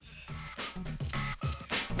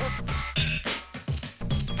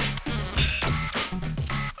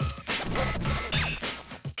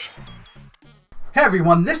Hey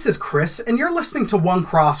everyone, this is Chris, and you're listening to One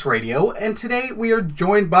Cross Radio, and today we are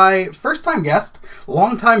joined by first-time guest,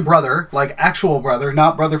 longtime brother, like actual brother,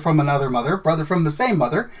 not brother from another mother, brother from the same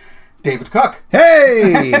mother, David Cook.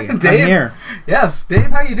 Hey! Dave, I'm here. Yes,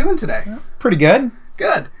 Dave, how you doing today? Pretty good.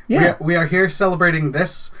 Good. Yeah. We are here celebrating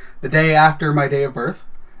this, the day after my day of birth,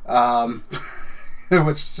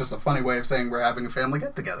 which is just a funny way of saying we're having a family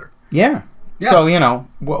get-together. Yeah. So,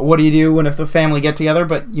 what do you do when if the family get together,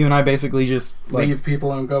 but you and I basically just... leave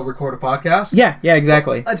people and go record a podcast? Yeah,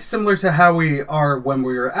 exactly. It's similar to how we are when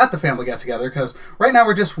we were at the family get-together, because right now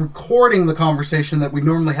we're just recording the conversation that we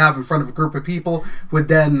normally have in front of a group of people, who would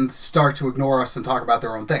then start to ignore us and talk about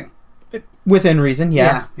their own thing. Within reason,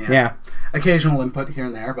 yeah. Occasional input here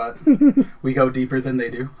and there, but we go deeper than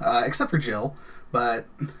they do, except for Jill, but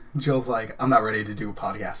Jill's like, I'm not ready to do a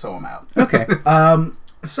podcast, so I'm out. Okay.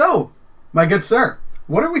 So, my good sir,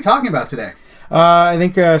 what are we talking about today? I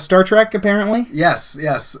think Star Trek, apparently. Yes.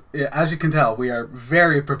 As you can tell, we are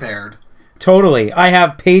very prepared. Totally. I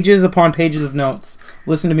have pages upon pages of notes.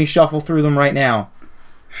 Listen to me shuffle through them right now.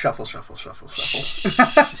 Shuffle.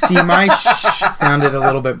 See, my sounded a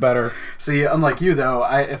little bit better. See, unlike you, though,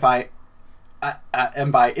 if I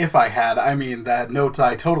had, I mean that notes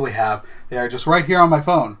I totally have. They are just right here on my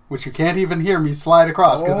phone, which you can't even hear me slide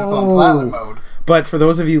across because it's on silent mode. But for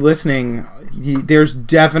those of you listening, there's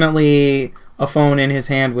definitely a phone in his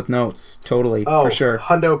hand with notes. Totally, for sure.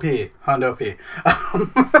 Hundo P.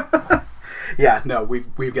 Yeah, no,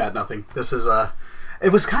 we've got nothing. This is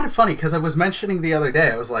It was kind of funny because I was mentioning the other day.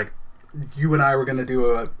 I was like, you and I were going to do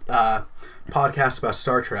a podcast about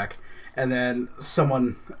Star Trek, and then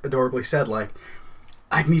someone adorably said, like,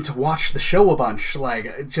 I need to watch the show a bunch,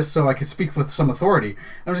 like, just so I could speak with some authority. And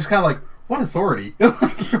I was just kind of like, what authority?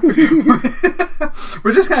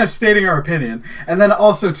 We're just kind of stating our opinion. And then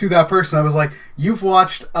also to that person, I was like, you've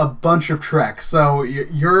watched a bunch of Trek, so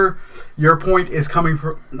your point is coming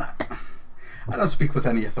from... I don't speak with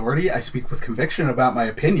any authority. I speak with conviction about my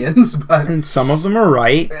opinions, but... And some of them are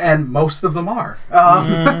right. And most of them are.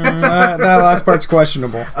 That last part's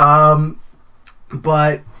questionable.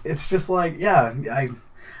 But it's just like, yeah,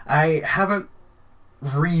 I haven't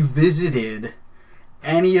revisited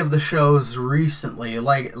any of the shows recently.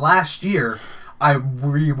 Like, last year, I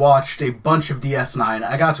rewatched a bunch of DS9.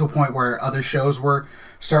 I got to a point where other shows were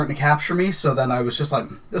starting to capture me, so then I was just like,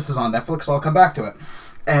 this is on Netflix, I'll come back to it.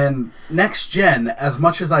 And Next Gen, as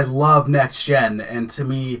much as I love Next Gen, and to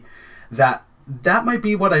me, that might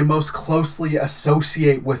be what I most closely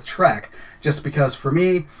associate with Trek, just because for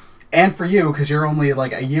me, and for you, because you're only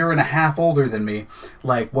like a year and a half older than me,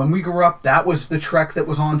 like when we grew up, that was the Trek that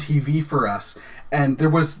was on TV for us. And there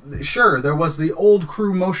was the old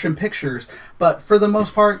crew motion pictures, but for the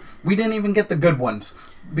most part, we didn't even get the good ones.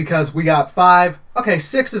 Because we got 5,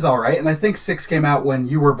 6 is alright, and I think 6 came out when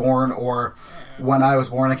you were born, or when I was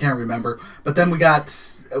born, I can't remember. But then we got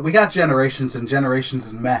Generations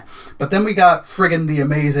and meh. But then we got friggin' the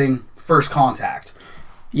amazing First Contact.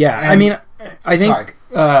 Yeah, And, I mean, I think,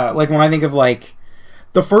 like, when I think of, like,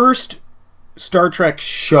 the first Star Trek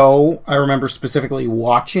show I remember specifically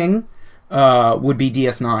watching would be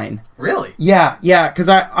DS9. Really? Yeah, because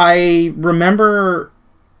I remember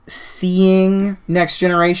seeing Next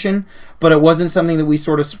Generation, but it wasn't something that we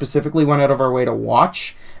sort of specifically went out of our way to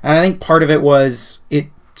watch. And I think part of it was it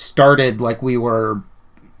started like we were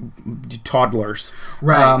toddlers.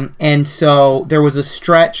 Right. And so there was a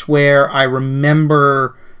stretch where I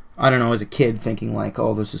remember, I don't know, as a kid thinking like,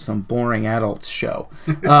 oh, this is some boring adult show.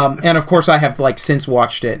 And of course I have like since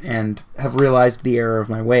watched it and have realized the error of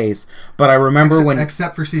my ways. But I remember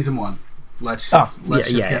except for season 1. Let's just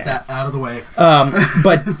get that out of the way.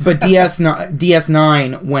 But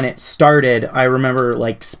DS9 when it started, I remember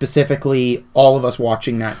like specifically all of us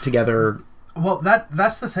watching that together. Well,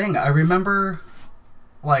 that's the thing. I remember,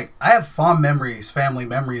 like, I have fond memories, family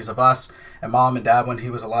memories of us and Mom and Dad when he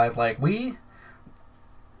was alive. We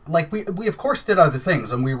of course did other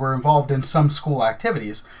things, and we were involved in some school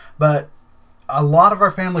activities, but a lot of our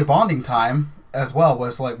family bonding time as well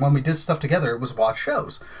was like when we did stuff together, it was watch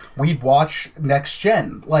shows. We'd watch Next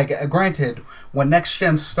Gen. Like, granted, when Next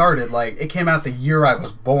Gen started, like, it came out the year I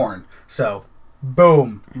was born, so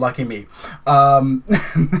boom, lucky me. And,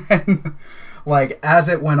 like, as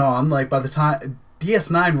it went on, like, by the time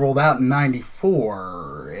DS9 rolled out in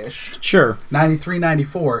 94-ish. Sure. 93,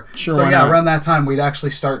 94. Sure. So yeah, around that time we'd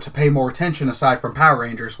actually start to pay more attention aside from Power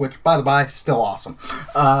Rangers, which, by the by, still awesome.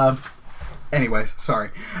 Anyways,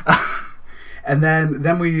 sorry. And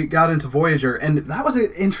then we got into Voyager, and that was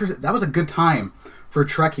a good time for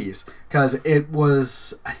Trekkies, because it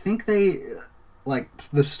was, I think they, like,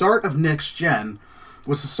 the start of Next Gen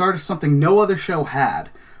was the start of something no other show had,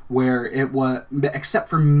 where it was, except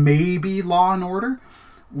for maybe Law and Order,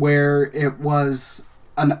 where it was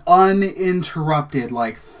an uninterrupted,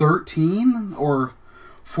 like, 13 or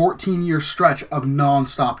 14-year stretch of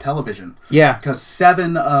non-stop television. Yeah. Because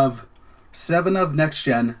seven of Next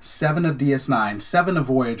Gen, 7 of DS9, 7 of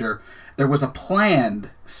Voyager. There was a planned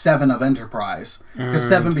 7 of Enterprise, because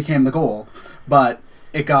 7 became the goal, but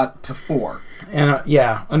it got to 4. And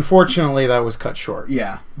unfortunately that was cut short.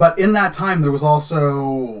 Yeah, but in that time there was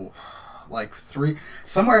also like 3,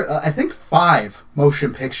 somewhere, I think 5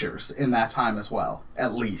 motion pictures in that time as well,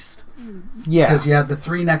 at least. Yeah. Because you had the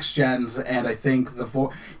 3 Next Gens, and I think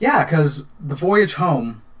because the Voyage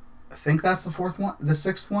Home, I think that's the 4th one, the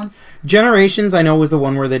 6th one. Generations, I know, was the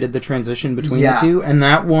one where they did the transition between the two, and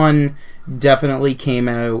that one definitely came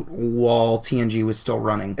out while TNG was still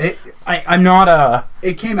running. I'm not a...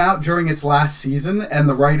 It came out during its last season, and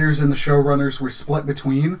the writers and the showrunners were split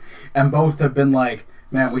between, and both have been like,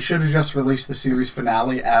 man, we should have just released the series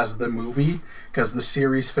finale as the movie, because the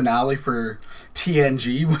series finale for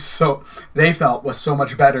TNG was so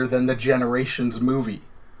much better than the Generations movie.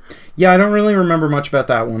 Yeah, I don't really remember much about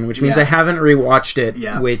that one, which means I haven't rewatched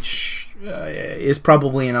it, which is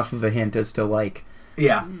probably enough of a hint as to, like,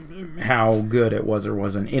 how good it was or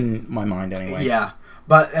wasn't, in my mind anyway. Yeah,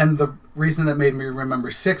 and the reason that made me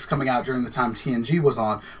remember 6 coming out during the time TNG was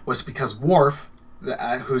on was because Worf,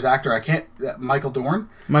 whose actor Michael Dorn?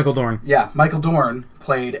 Michael Dorn. Yeah, Michael Dorn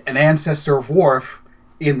played an ancestor of Worf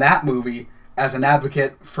in that movie as an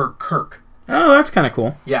advocate for Kirk. Oh, that's kind of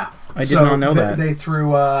cool. Yeah. I did not know that. They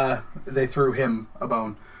threw him a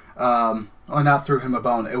bone. Or not threw him a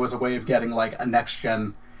bone. It was a way of getting, like, a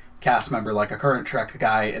next-gen cast member, like a current Trek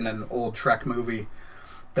guy in an old Trek movie.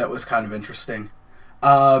 That was kind of interesting.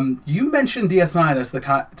 You mentioned DS9 as the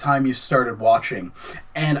time you started watching.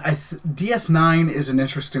 And DS9 is an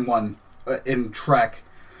interesting one in Trek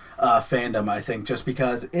fandom, I think, just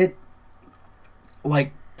because it...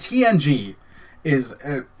 Like, TNG... is,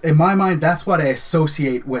 in my mind, that's what I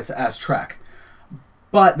associate with as Trek.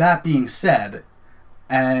 But that being said,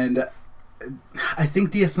 and I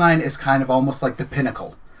think DS9 is kind of almost like the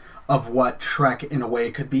pinnacle of what Trek in a way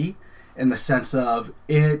could be, in the sense of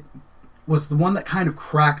it was the one that kind of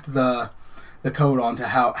cracked the code onto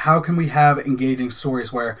how can we have engaging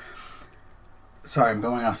stories where... Sorry, I'm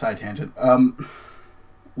going on a side tangent.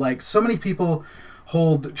 Like, so many people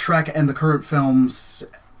hold Trek and the current films...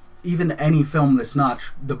 even any film that's not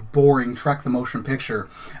the boring Trek the Motion Picture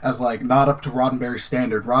as, like, not up to Roddenberry's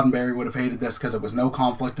standard. Roddenberry would have hated this because it was no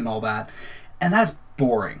conflict and all that. And that's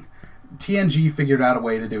boring. TNG figured out a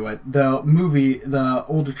way to do it. The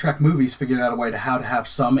older Trek movies figured out a way to how to have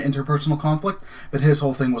some interpersonal conflict, but his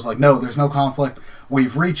whole thing was like, no, there's no conflict.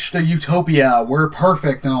 We've reached a utopia. We're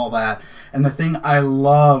perfect and all that. And the thing I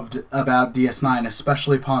loved about DS9,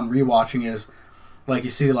 especially upon rewatching, is, like,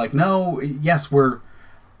 you see, like, no, yes, we're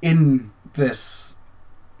in this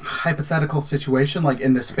hypothetical situation, like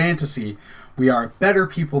in this fantasy, we are better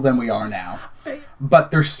people than we are now. But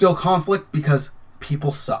there's still conflict because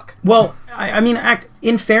people suck. Well, I mean,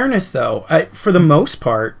 in fairness, though, for the most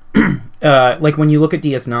part, like when you look at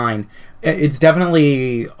DS9, it's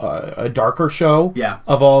definitely a darker show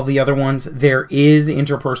of all the other ones. There is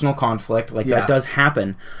interpersonal conflict, like that does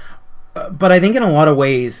happen. But I think in a lot of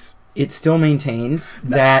ways... it still maintains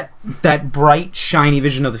that bright, shiny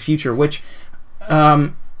vision of the future, which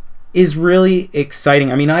is really exciting.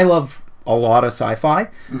 I mean, I love a lot of sci-fi,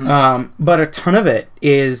 but a ton of it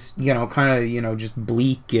is, kind of, just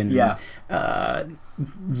bleak and,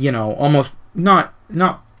 almost not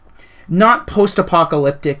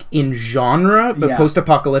post-apocalyptic in genre, but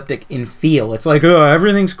post-apocalyptic in feel. It's like, oh,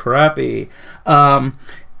 everything's crappy.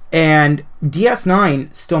 And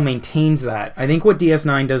DS9 still maintains that. I think what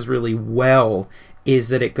DS9 does really well is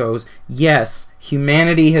that it goes, yes,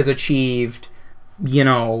 humanity has achieved,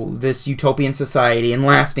 this utopian society and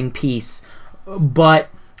lasting peace, but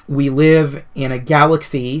we live in a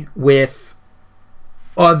galaxy with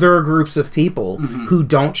other groups of people who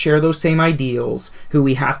don't share those same ideals, who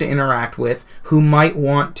we have to interact with, who might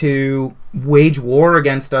want to wage war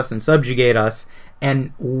against us and subjugate us,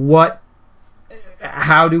 and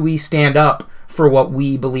how do we stand up for what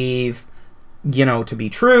we believe, to be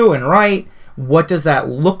true and right? What does that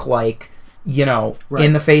look like,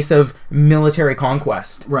 in the face of military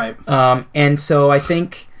conquest? Right. And so I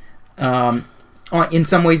think, in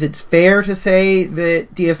some ways, it's fair to say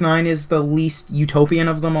that DS9 is the least utopian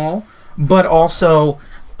of them all, but also,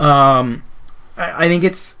 I think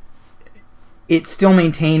it still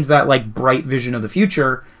maintains that, like, bright vision of the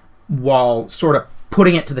future while sort of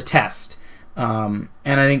putting it to the test. And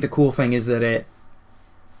I think the cool thing is that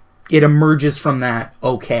it emerges from that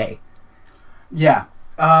okay. Yeah.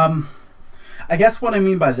 I guess what I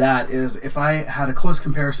mean by that is if I had a close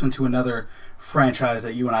comparison to another franchise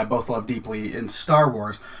that you and I both love deeply in Star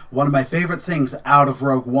Wars, one of my favorite things out of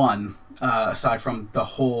Rogue One, aside from the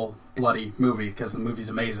whole bloody movie, because the movie's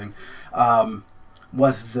amazing,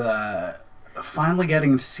 was the finally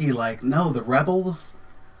getting to see, like, no, the rebels,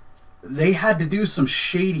 they had to do some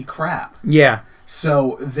shady crap. Yeah.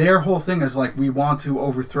 So their whole thing is like, we want to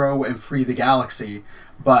overthrow and free the galaxy,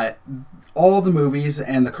 but all the movies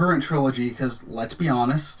and the current trilogy, because let's be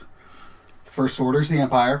honest, First Order's the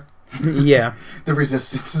Empire, Yeah. the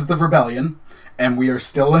Resistance is the Rebellion, and we are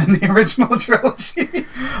still in the original trilogy.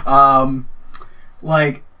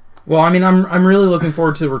 Like, Well, I mean, I'm really looking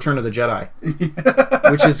forward to Return of the Jedi,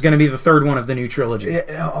 which is going to be the third one of the new trilogy.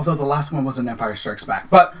 although the last one was an Empire Strikes Back,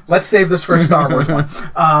 but let's save this for a Star Wars one.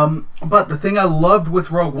 But the thing I loved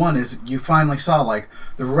with Rogue One is you finally saw, like,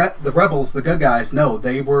 the rebels, the good guys. No,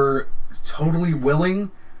 they were totally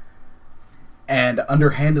willing and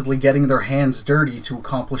underhandedly getting their hands dirty to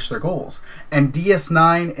accomplish their goals. And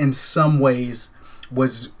DS9, in some ways,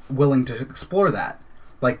 was willing to explore that.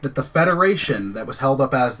 Like, that the Federation that was held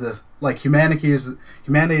up as the, like, humanity is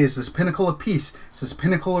this pinnacle of peace, it's this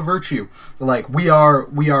pinnacle of virtue. Like, we are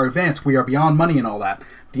advanced, we are beyond money and all that.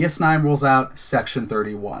 DS9 rolls out Section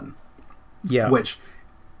 31. Yeah. Which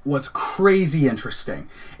was crazy interesting.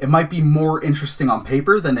 It might be more interesting on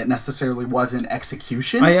paper than it necessarily was in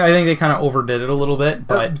execution. I think they kind of overdid it a little bit,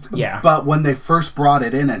 but yeah. But when they first brought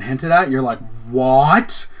it in and hinted at, you're like,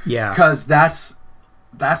 what? Yeah. Because that's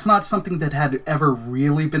not something that had ever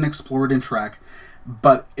really been explored in Trek,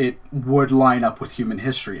 but it would line up with human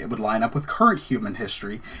history. It would line up with current human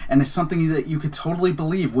history, and it's something that you could totally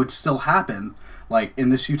believe would still happen, like in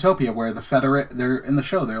this utopia where they're in the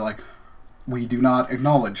show, they're like, we do not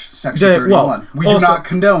acknowledge Section 31. We do not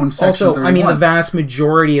condone Section 31. I mean, the vast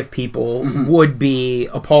majority of people would be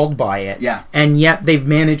appalled by it. Yeah. And yet they've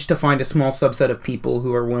managed to find a small subset of people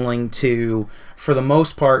who are willing to, for the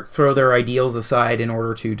most part, throw their ideals aside in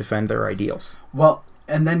order to defend their ideals. Well,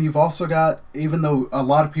 and then you've also got, even though a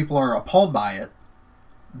lot of people are appalled by it,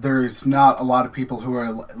 there's not a lot of people who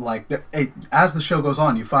are like, as the show goes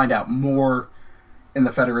on, you find out more in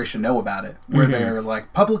the Federation know about it, where they're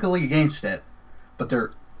like publicly against it, but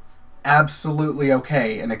they're absolutely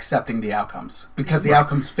okay in accepting the outcomes because the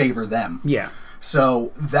outcomes favor them. Yeah.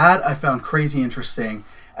 So that I found crazy interesting.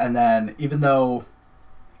 And then even though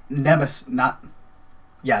Nemesis,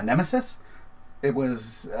 it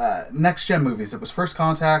was Next Gen movies. It was First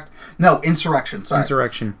Contact. No, Insurrection. Sorry.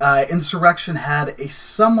 Insurrection. Insurrection had a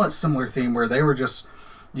somewhat similar theme where they were just,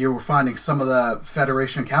 you were finding some of the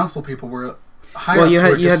Federation Council people were higher-ups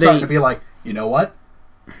were just starting to be like, you know what?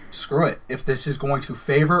 Screw it. If this is going to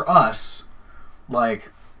favor us, like,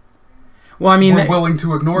 well, I mean, we're willing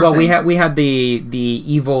to ignore things. Well, we had the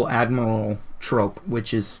evil admiral trope,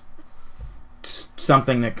 which is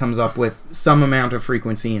something that comes up with some amount of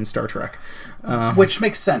frequency in Star Trek. Which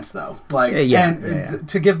makes sense, though. Like,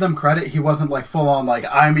 to give them credit, he wasn't like full on like,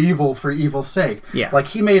 I'm evil for evil's sake. Yeah. Like,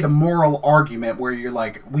 he made a moral argument where you're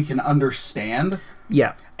like, we can understand.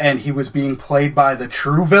 Yeah. And he was being played by the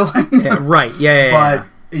true villain. Yeah, right. Yeah.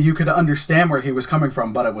 But you could understand where he was coming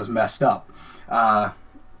from, but it was messed up.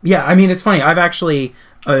 Yeah, I mean, it's funny. I've actually,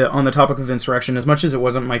 on the topic of Insurrection, as much as it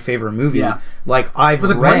wasn't my favorite movie, like, it was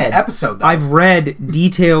a great episode, though. I've read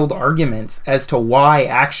detailed arguments as to why,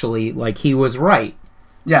 actually, like, he was right.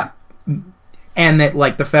 Yeah. And that,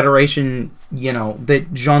 like, the Federation, you know,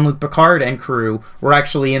 that Jean-Luc Picard and crew were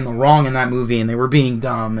actually in the wrong in that movie, and they were being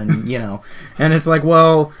dumb, and, you know. And it's like,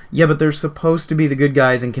 well, yeah, but they're supposed to be the good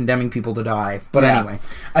guys and condemning people to die. But anyway.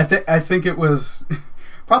 I think it was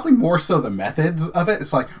probably more so the methods of it.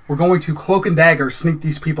 It's like, we're going to cloak and dagger sneak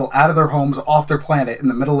these people out of their homes, off their planet in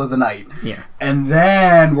the middle of the night. Yeah. And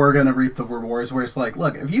then we're going to reap the rewards, where it's like,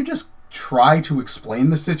 look, if you just try to explain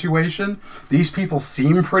the situation, these people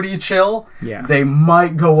seem pretty chill. Yeah. They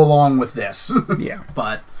might go along with this. Yeah.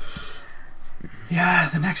 But yeah,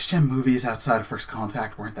 the Next Gen movies outside of First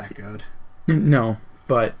Contact weren't that good. No,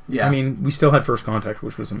 but yeah. I mean, we still had First Contact,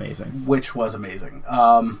 which was amazing.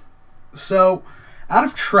 So out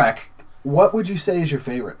of Trek, what would you say is your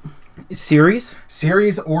favorite? Series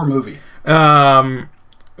or movie?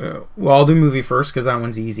 Well, I'll do movie first because that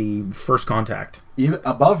one's easy. First Contact. Even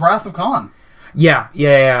above Wrath of Khan. Yeah.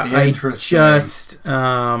 Interesting. I just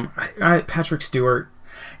Patrick Stewart.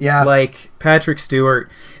 Yeah. Like Patrick Stewart,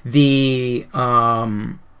 they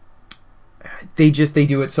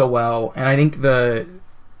do it so well, and I think the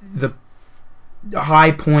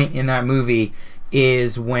high point in that movie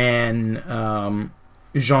is when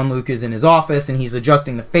Jean-Luc is in his office and he's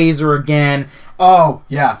adjusting the phaser again. Oh,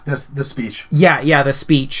 yeah, the speech. Yeah, the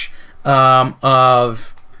speech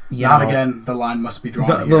of... Not again, the line must be drawn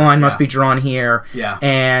here. The line must be drawn here. Yeah.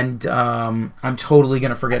 And I'm totally going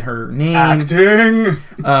to forget her name. Acting!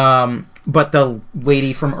 But the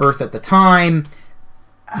lady from Earth at the time,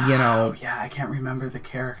 Yeah, I can't remember the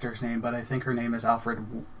character's name, but I think her name is Alfred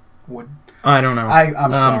Wood. I don't know.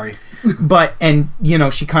 I'm sorry. But,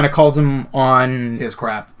 she kind of calls him on... His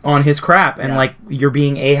crap. On his crap. And, you're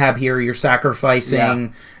being Ahab here. You're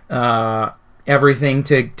sacrificing everything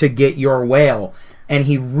to get your whale. And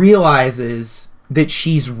he realizes that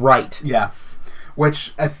she's right. Yeah.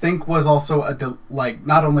 Which I think was also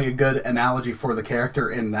not only a good analogy for the character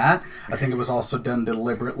in that, I think it was also done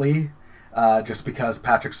deliberately, just because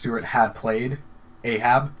Patrick Stewart had played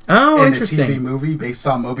Ahab in a TV movie based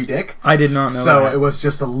on Moby Dick. I did not know so that. It was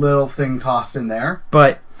just a little thing tossed in there.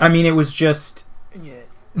 But, it was just...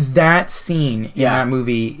 That scene in that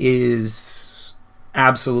movie is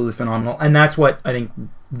absolutely phenomenal. And that's what I think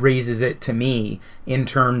raises it to me in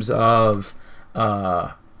terms of,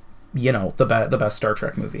 the best Star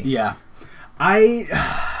Trek movie. Yeah. I'll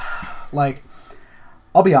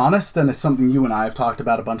be honest, and it's something you and I have talked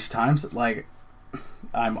about a bunch of times,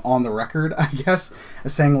 I'm on the record, I guess,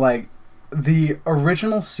 as saying, the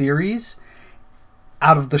original series,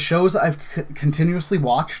 out of the shows I've continuously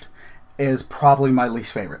watched, is probably my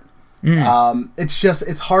least favorite.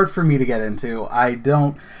 It's hard for me to get into. I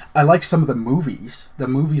like some of the movies. The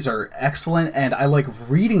movies are excellent, and I like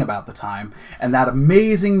reading about the time. And that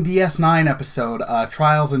amazing DS9 episode,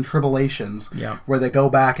 Trials and Tribulations, where they go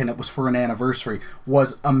back and it was for an anniversary,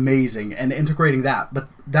 was amazing. And integrating that. But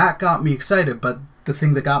that got me excited. But the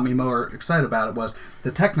thing that got me more excited about it was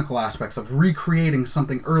the technical aspects of recreating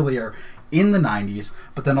something earlier in the 90s,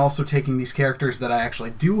 but then also taking these characters that I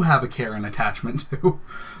actually do have a care and attachment to,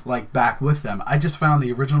 back with them. I just found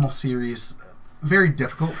the original series very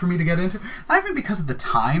difficult for me to get into. Not even because of the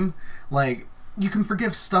time. You can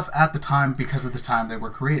forgive stuff at the time because of the time they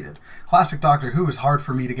were created. Classic Doctor Who is hard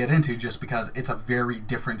for me to get into just because it's a very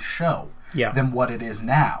different show than what it is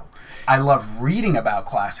now. I love reading about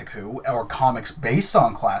Classic Who, or comics based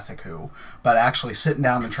on Classic Who, but actually sitting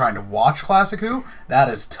down and trying to watch Classic Who, that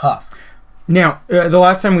is tough. Now, the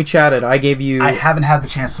last time we chatted, I gave you... I haven't had the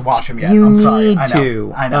chance to watch him yet. I'm sorry. I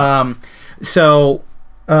know.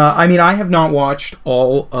 I have not watched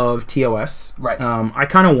all of TOS. Right. I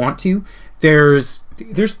kind of want to. There's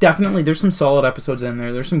some solid episodes in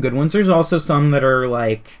there. There's some good ones. There's also some that are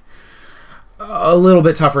a little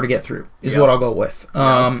bit tougher to get through, is what I'll go with.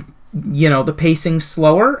 The pacing's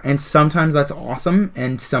slower, and sometimes that's awesome,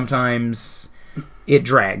 and sometimes it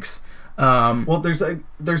drags. There's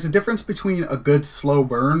a difference between a good slow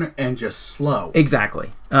burn and just slow.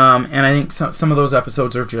 Exactly. And I think some of those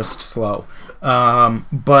episodes are just slow.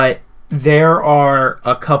 But there are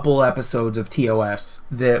a couple episodes of TOS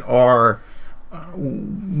that are,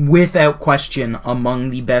 without question,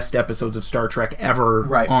 among the best episodes of Star Trek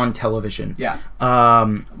ever on television. Yeah.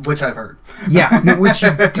 Which I've heard. Yeah, which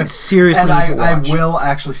you seriously need to watch. I will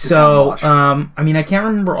actually sit down and watch. I can't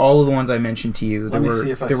remember all of the ones I mentioned to you. Let me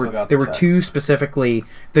see if I still got there were two specifically.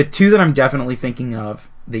 The two that I'm definitely thinking of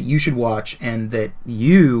that you should watch, and that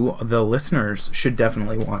you, the listeners, should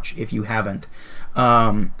definitely watch if you haven't,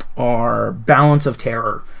 are Balance of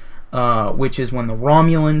Terror, which is when the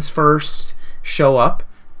Romulans first show up,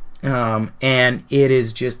 and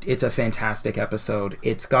it's a fantastic episode.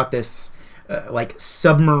 It's got this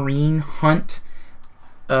submarine hunt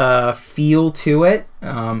feel to it,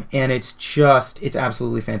 and it's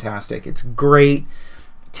absolutely fantastic. It's great,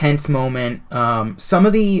 tense moment. Some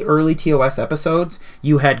of the early TOS episodes,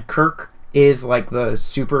 you had Kirk is the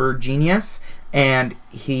super genius, and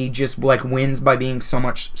he just wins by being so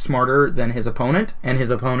much smarter than his opponent, and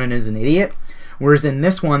his opponent is an idiot. Whereas in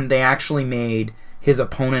this one, they actually made his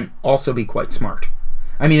opponent also be quite smart.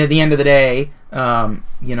 At the end of the day,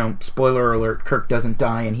 spoiler alert, Kirk doesn't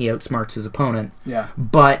die and he outsmarts his opponent. Yeah.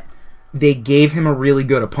 But they gave him a really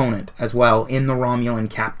good opponent as well in the Romulan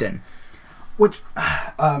captain. Which,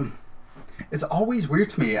 it's always weird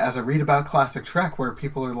to me as I read about Classic Trek where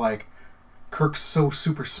people are like, Kirk's so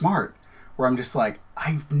super smart. Where I'm just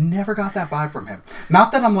I've never got that vibe from him.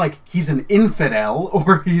 Not that I'm he's an infidel,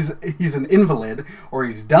 or he's an invalid, or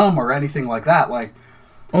he's dumb, or anything like that.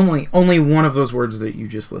 Only one of those words that you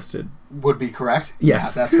just listed would be correct.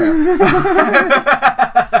 Yes, yeah, that's fair.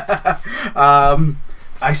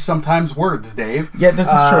 I sometimes words, Dave. Yeah, this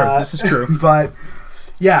is true. This is true. But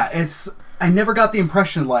yeah, I never got the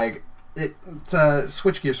impression to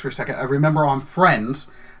switch gears for a second. I remember on Friends,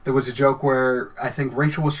 there was a joke where I think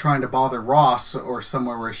Rachel was trying to bother Ross or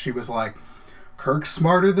somewhere where she was like, Kirk's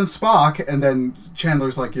smarter than Spock, and then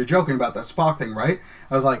Chandler's like, you're joking about that Spock thing, right?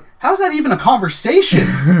 I was like, how's that even a conversation?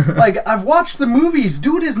 Like, I've watched the movies.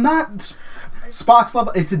 Dude is not Spock's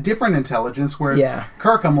level. It's a different intelligence where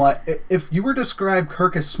Kirk, I'm like, if you were to describe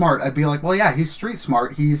Kirk as smart, I'd be like, well, yeah, he's street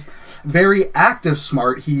smart. He's very active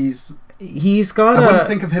smart. He's got. I wouldn't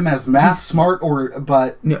think of him as math smart,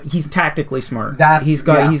 but no, he's tactically smart. He's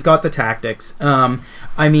got the tactics.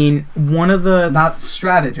 I mean, one of the not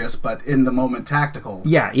strategist, but in the moment tactical.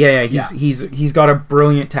 Yeah. He's got a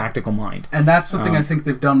brilliant tactical mind, and that's something I think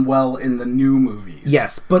they've done well in the new movies.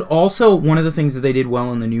 Yes, but also one of the things that they did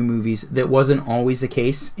well in the new movies that wasn't always the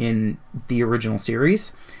case in the original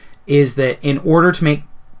series is that in order to make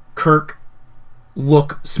Kirk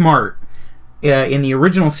look smart. In the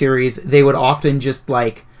original series, they would often just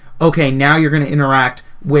like, okay, now you're going to interact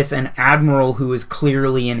with an admiral who is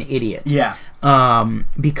clearly an idiot. Yeah.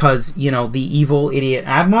 Because, you know, the evil idiot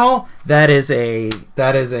admiral, that is a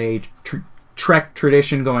Trek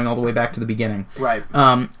tradition going all the way back to the beginning. Right.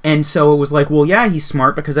 And so it was like, well, yeah, he's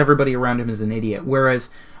smart because everybody around him is an idiot.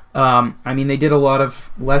 Whereas, I mean, they did a lot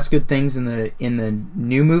of less good things in the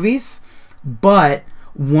new movies, but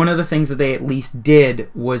one of the things that they at least did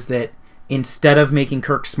was that instead of making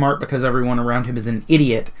Kirk smart because everyone around him is an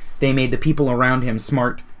idiot, they made the people around him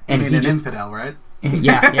smart. And he an infidel, right?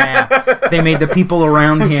 Yeah. They made the people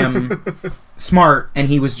around him smart, and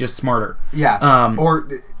he was just smarter. Yeah. Or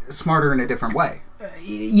smarter in a different way.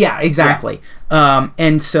 Yeah, exactly. Yeah.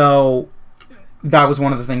 And so that was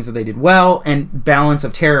one of the things that they did well. And Balance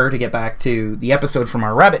of Terror, to get back to the episode from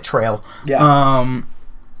our rabbit trail,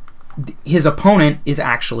 his opponent is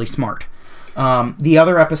actually smart. The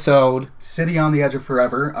other episode, City on the Edge of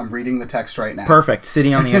Forever, I'm reading the text right now. Perfect.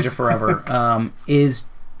 City on the Edge of Forever is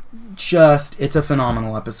just, it's a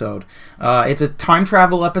phenomenal episode. It's a time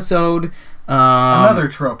travel episode. Another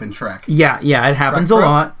trope in Trek. Yeah, it happens a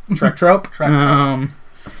lot. Trek trope.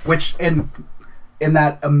 Which in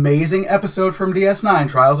that amazing episode from DS9,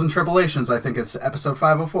 Trials and Tribulations, I think it's episode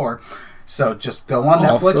 504. So just go on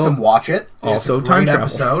Netflix and watch it. Also it's a great time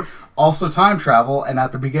episode. Travel. Also time travel, and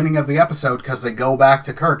at the beginning of the episode, because they go back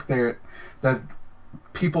to Kirk, the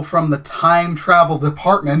people from the time travel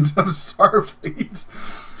department of Starfleet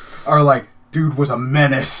are like, dude was a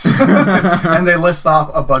menace. And they list off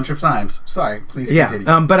a bunch of times. Sorry, please continue.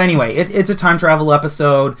 But anyway, it's a time travel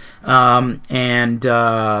episode, and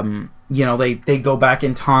you know, they go back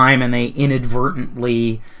in time and they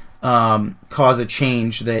inadvertently cause a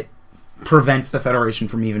change that prevents the Federation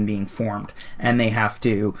from even being formed, and they have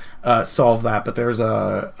to solve that. But there's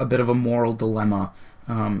a bit of a moral dilemma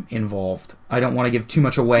involved. I don't want to give too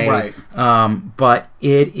much away, right. But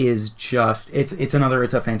it is just it's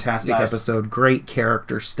a fantastic episode. Great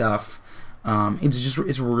character stuff.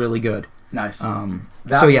 It's really good. Nice.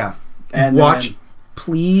 So yeah, and watch.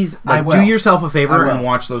 Please do yourself a favor and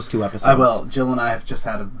watch those 2 episodes. I will. Jill and I have just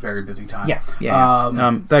had a very busy time.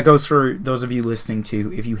 Yeah. That goes for those of you listening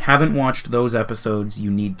too. If you haven't watched those episodes, you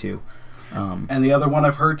need to. And the other one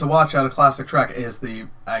I've heard to watch out of Classic Trek is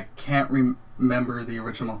I can't remember the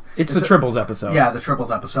original. It's the Tribbles episode. Yeah, the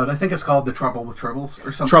Tribbles episode. I think it's called The Trouble with Tribbles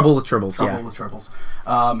or something. Trouble with Tribbles, Trouble with Tribbles.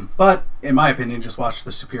 But in my opinion, just watch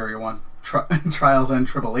the superior one. Trials and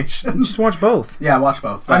Tribulations. Just watch both. Yeah, watch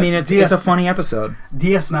both. But I mean, it's a funny episode.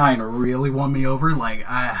 DS9 really won me over. Like,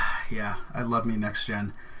 I love me Next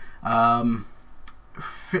Gen.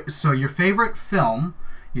 So your favorite film,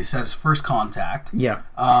 you said, is First Contact. Yeah.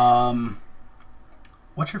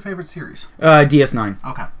 What's your favorite series? DS9.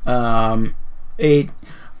 Okay.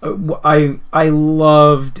 I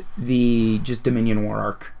loved the just Dominion War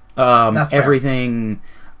arc. That's everything.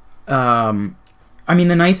 I mean,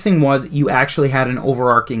 the nice thing was you actually had an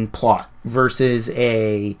overarching plot versus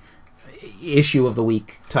a issue of the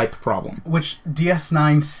week type problem. Which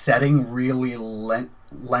DS9 setting really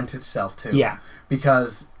lent itself to. Yeah.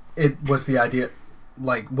 Because it was the idea,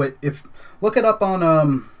 like, look it up on,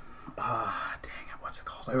 dang it, what's it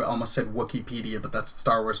called? I almost said Wikipedia, but that's the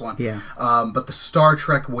Star Wars one. Yeah. But the Star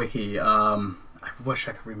Trek Wiki, I wish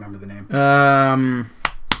I could remember the name.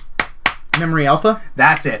 Memory Alpha?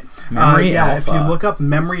 That's it. Memory Alpha. If you look up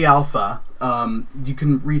Memory Alpha, you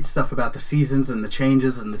can read stuff about the seasons and the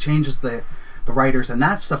changes the writers, and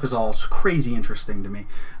that stuff is all crazy interesting to me.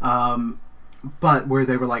 But where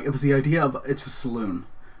they were like, it was the idea of it's a saloon,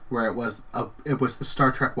 where it was the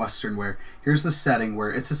Star Trek Western, where here's the setting where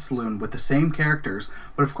it's a saloon with the same characters,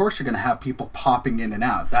 but of course you're going to have people popping in and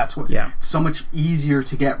out. That's what. Yeah. It's so much easier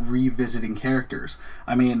to get revisiting characters.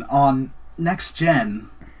 I mean, on Next Gen,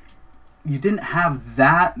 you didn't have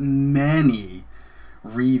that many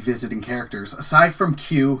revisiting characters. Aside from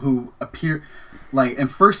Q, who appear like in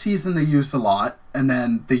first season they used a lot, and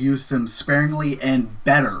then they used him sparingly and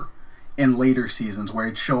better in later seasons where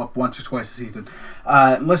he'd show up once or twice a season.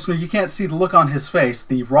 Listener, you can't see the look on his face,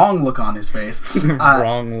 the wrong look on his face.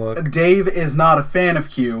 Wrong look. Dave is not a fan of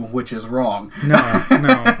Q, which is wrong. No.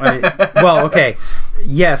 Well, okay.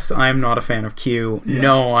 Yes, I am not a fan of Q. Yeah.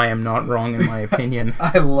 No, I am not wrong in my opinion.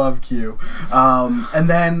 I love Q. And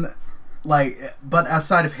then, but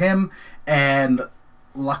outside of him and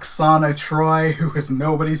Lwaxana Troy, who is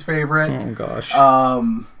nobody's favorite. Oh, gosh.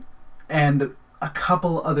 And a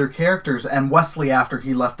couple other characters, and Wesley after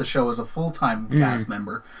he left the show as a full-time cast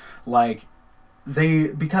member,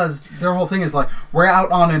 because their whole thing is we're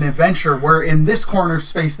out on an adventure, we're in this corner of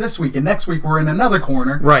space this week, and next week we're in another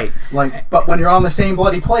corner. Right. But when you're on the same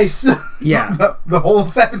bloody place, yeah, the whole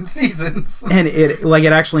 7 seasons. And it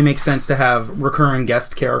actually makes sense to have recurring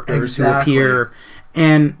guest characters who appear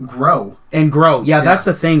and grow. Yeah, that's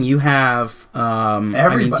the thing. You have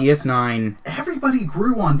DS9. Everybody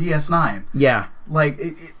grew on DS9. Yeah.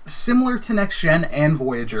 Similar to Next Gen and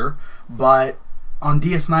Voyager, but on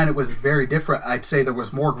DS9 it was very different. I'd say there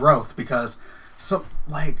was more growth because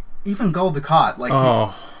even Gul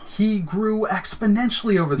Dukat, he grew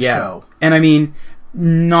exponentially over the show. And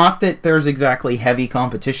not that there's exactly heavy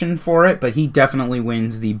competition for it, but he definitely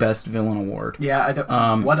wins the Best Villain Award. Yeah, I don't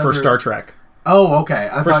for Star Trek. Oh, okay.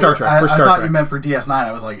 I Star Trek. I thought you meant for DS9.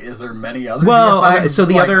 I was like, is there many other DS9 so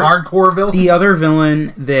the other hardcore villains? The other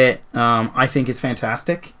villain that I think is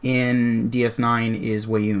fantastic in DS9 is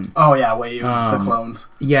Weyoun. Oh yeah, Weyoun, the clones.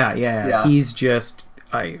 Yeah. He's just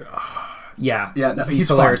he's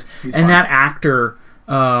hilarious. He's and fun. that actor,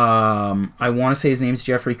 I want to say his name's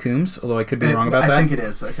Jeffrey Combs, although I could be wrong about that. I think it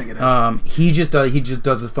is. He just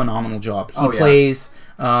does a phenomenal job. He plays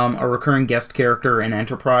a recurring guest character in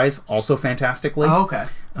Enterprise, also fantastically. Oh, okay.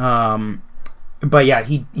 But yeah,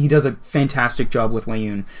 he does a fantastic job with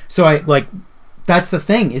Weyoun. So that's the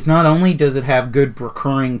thing, is not only does it have good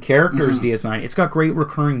recurring characters, DS9, it's got great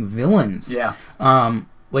recurring villains. Yeah.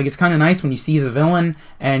 It's kind of nice when you see the villain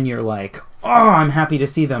and you're like, oh, I'm happy to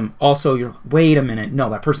see them. Also, you're, wait a minute,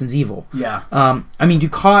 no, that person's evil. Yeah.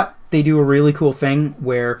 Dukat, they do a really cool thing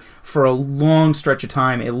where for a long stretch of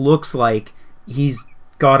time, it looks like he's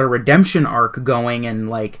got a redemption arc going and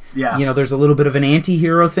there's a little bit of an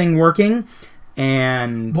anti-hero thing working.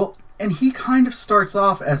 And he kind of starts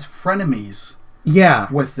off as frenemies.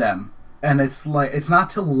 Yeah. With them. And it's not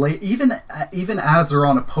till late, even as they're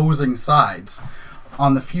on opposing sides,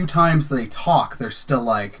 on the few times they talk, they're still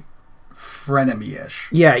frenemy-ish.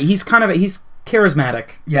 Yeah, he's charismatic.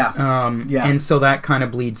 Yeah. And so that kind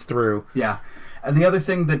of bleeds through. Yeah. And the other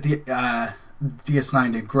thing that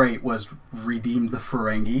DS9 did great was redeem the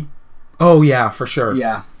Ferengi. Oh yeah, for sure.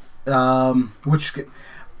 Yeah. Which,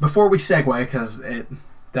 before we segue, because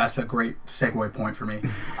that's a great segue point for me,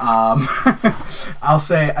 I'll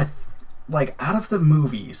say, out of the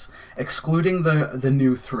movies, excluding the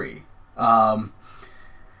new 3,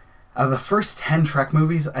 out of the first 10 Trek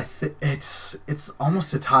movies, it's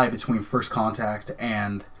almost a tie between First Contact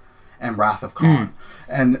and Wrath of Khan.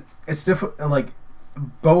 And it's different,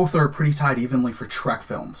 both are pretty tied evenly for Trek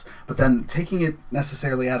films. But then taking it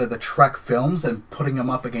necessarily out of the Trek films and putting them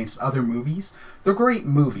up against other movies, they're great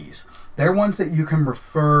movies. They're ones that you can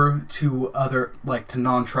refer to other, to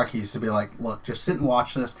non-Trekkies to be look, just sit and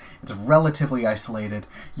watch this. It's relatively isolated.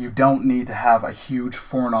 You don't need to have a huge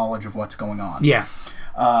foreknowledge of what's going on. Yeah.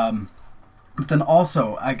 But then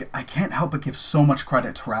also, I can't help but give so much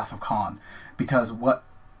credit to Wrath of Khan, because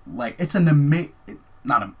it's an amazing...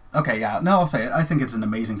 I'll say it. I think it's an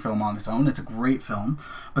amazing film on its own. It's a great film.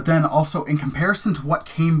 But then also, in comparison to what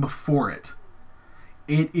came before it,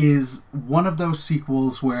 it is one of those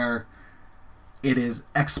sequels where it is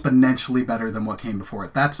exponentially better than what came before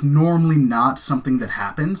it. That's normally not something that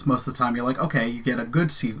happens. Most of the time, you're like, okay, you get a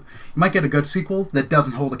good sequel. You might get a good sequel that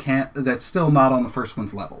doesn't hold that's still not on the first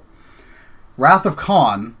one's level. Wrath of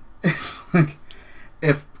Khan is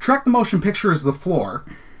if Trek the Motion Picture is the floor,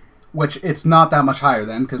 which it's not that much higher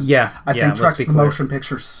than, because I think Trek the Motion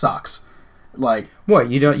Picture sucks. What,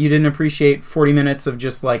 you didn't appreciate 40 minutes of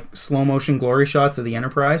just slow motion glory shots of the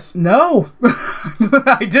Enterprise? No,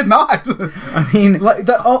 I did not.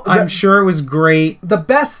 I'm sure it was great. The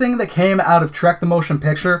best thing that came out of Trek the Motion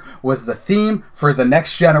Picture was the theme for The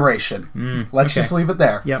Next Generation. Let's just leave it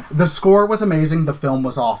there. Yep. The score was amazing. The film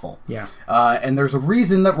was awful. Yeah. And there's a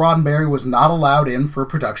reason that Roddenberry was not allowed in for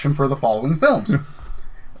production for the following films.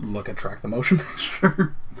 Look at Trek the Motion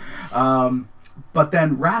Picture. But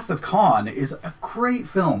then Wrath of Khan is a great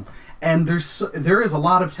film. And there is a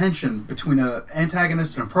lot of tension between an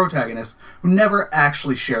antagonist and a protagonist who never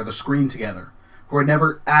actually share the screen together, who are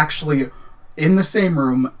never actually in the same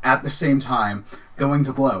room at the same time going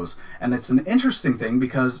to blows. And it's an interesting thing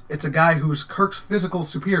because it's a guy who's Kirk's physical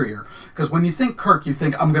superior. Because when you think Kirk, you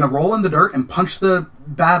think, I'm going to roll in the dirt and punch the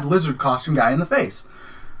bad lizard costume guy in the face.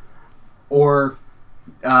 Or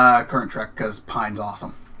current Trek, because Pine's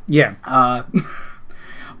awesome. Yeah.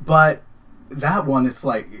 But that one, it's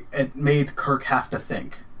like, it made Kirk have to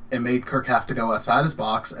think. It made Kirk have to go outside his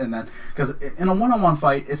box, and then, because in a one-on-one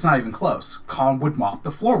fight, it's not even close. Khan would mop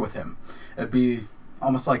the floor with him. It'd be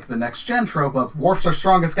almost like the Next Gen trope of, Worf's our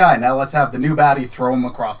strongest guy, now let's have the new baddie throw him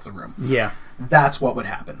across the room. Yeah. That's what would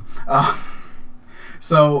happen.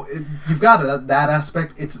 So, you've got that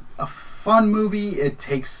aspect. It's a fun movie. It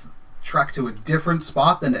takes Trek to a different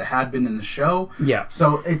spot than it had been in the show. Yeah.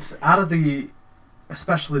 So, it's out of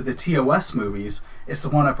especially the TOS movies, it's the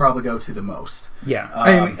one I probably go to the most. Yeah.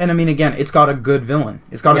 I mean, again, it's got a good villain.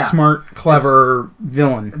 It's got a smart, clever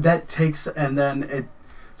villain. That takes, and then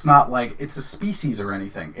it's not like it's a species or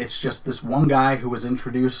anything. It's just this one guy who was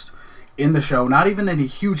introduced in the show, not even in a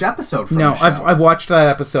huge episode from the show. I've watched that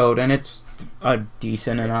episode, and it's a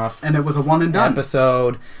decent enough and it was a one and done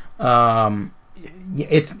episode.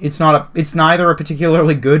 It's neither a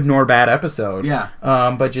particularly good nor bad episode. Yeah.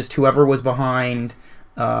 But just whoever was behind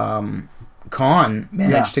Khan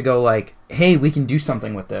managed to go like, hey, we can do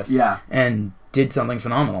something with this. Yeah. And did something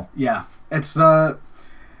phenomenal. Yeah. It's I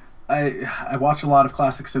watch a lot of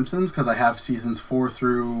classic Simpsons because I have seasons 4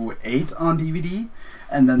 through 8 on DVD,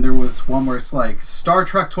 and then there was one where it's like Star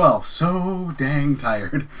Trek 12, so dang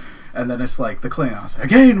tired. And then it's like the Klingons,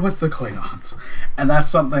 again with the Klingons. And that's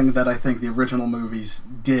something that I think the original movies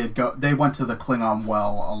did go. They went to the Klingon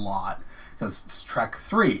well a lot. Because it's Trek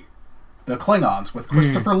 3, the Klingons with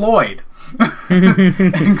Christopher Lloyd.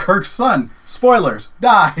 And Kirk's son, spoilers,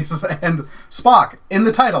 dies. And Spock, in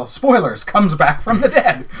the title, spoilers, comes back from the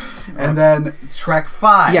dead. And then Trek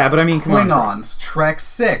 5, yeah, but I mean, Klingons. Trek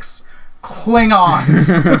 6,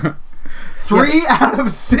 Klingons. 3 out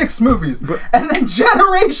of 6 movies. And then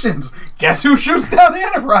Generations. Guess who shoots down the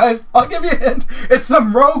Enterprise? I'll give you a hint. It's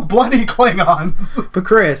some rogue, bloody Klingons. But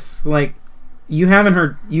Chris, like, you haven't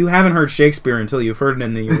heard Shakespeare until you've heard it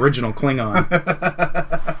in the original Klingon.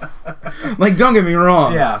 Like, don't get me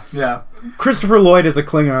wrong. Yeah. Christopher Lloyd as a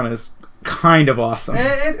Klingon is kind of awesome.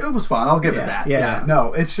 It was fun. I'll give it that. Yeah.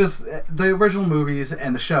 No, it's just the original movies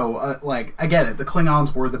and the show. Like, I get it. The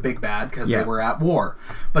Klingons were the big bad because they were at war.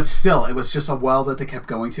 But still, it was just a well that they kept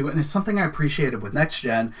going to. And it's something I appreciated with Next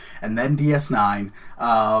Gen and then DS9.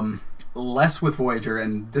 Less with Voyager.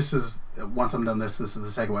 And this is, once I'm done this is the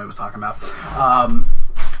segue I was talking about.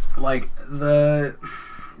 Like, the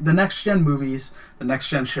Next Gen movies, the Next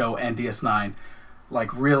Gen show, and DS9,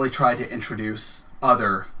 like, really tried to introduce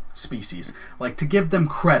other species. Like, to give them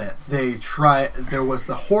credit, there was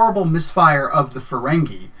the horrible misfire of the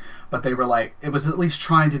Ferengi, but they were like, it was at least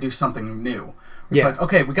trying to do something new. It's like,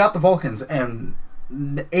 okay, we got the Vulcans, and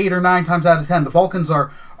 8 or 9 times out of 10, the Vulcans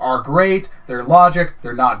are great, they're logic,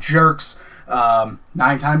 they're not jerks, 9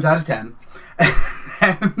 times out of 10.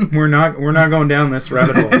 We're not going down this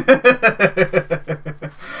rabbit hole.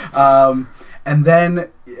 And then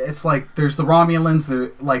it's like there's the Romulans.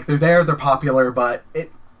 They're popular, but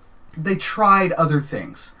they tried other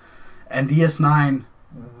things, and DS9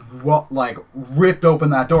 ripped open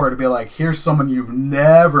that door to be like, here's someone you've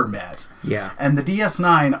never met. Yeah. And the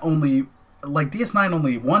DS9 only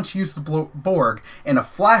once used the Borg in a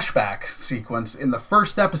flashback sequence in the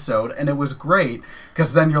first episode, and it was great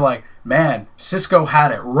because then you're like, man, Sisko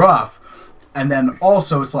had it rough, and then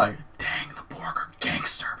also it's like, dang, the Borg are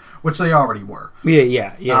gangster, which they already were.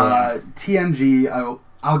 Yeah. TNG,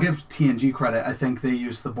 I'll give TNG credit. I think they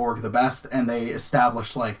used the Borg the best, and they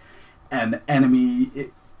established like an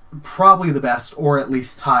enemy, probably the best, or at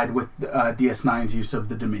least tied with DS9's use of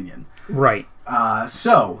the Dominion. Right.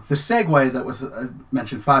 So the segue that was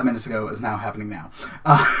mentioned 5 minutes ago is now happening now.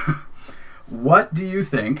 What do you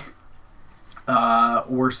think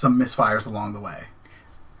were some misfires along the way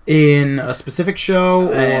in a specific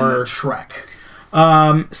show or Trek?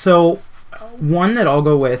 So one that I'll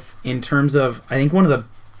go with in terms of, I think one of the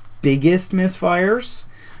biggest misfires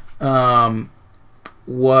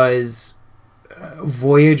was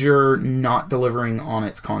Voyager not delivering on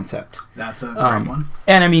its concept. That's a great one.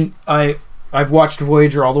 And I mean, I've watched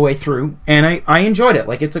Voyager all the way through, and I enjoyed it.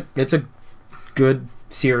 Like, it's a good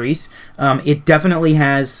series. It definitely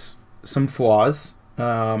has some flaws.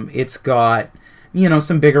 It's got,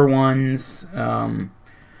 some bigger ones.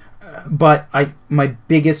 But my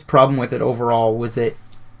biggest problem with it overall was that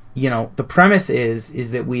the premise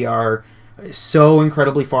is that we are so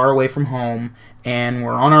incredibly far away from home, and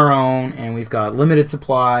we're on our own, and we've got limited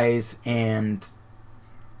supplies, and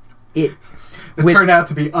it turned out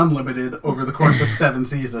to be unlimited over the course of 7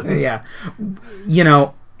 seasons. Yeah.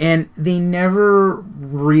 And they never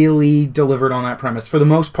really delivered on that premise. For the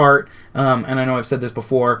most part, and I know I've said this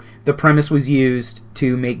before, the premise was used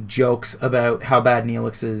to make jokes about how bad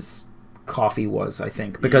Neelix's coffee was, I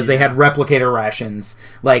think, because they had replicator rations.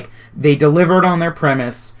 Like, they delivered on their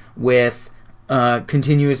premise with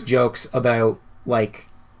continuous jokes about, like,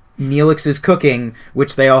 Neelix's cooking,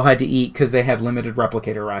 which they all had to eat because they had limited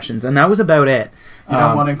replicator rations, and that was about it. You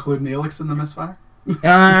don't want to include Neelix in the misfire?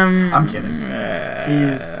 I'm kidding.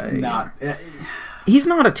 He's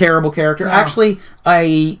not a terrible character. No. Actually,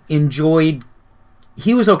 I enjoyed...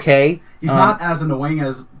 He was okay. He's not as annoying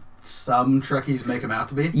as some Trekkies make him out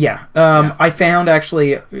to be. Yeah. I found,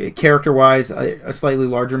 actually, character-wise, a slightly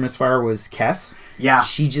larger misfire was Kes. Yeah.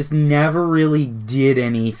 She just never really did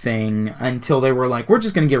anything until they were like, we're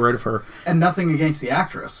just going to get rid of her. And nothing against the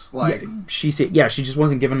actress. Like, she just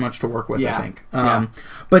wasn't given much to work with, I think. Yeah.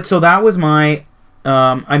 But so that was my...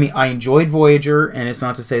 I enjoyed Voyager, and it's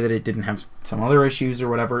not to say that it didn't have some other issues or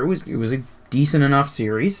whatever. It was a decent enough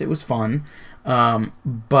series. It was fun.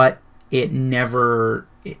 But it never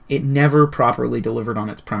properly delivered on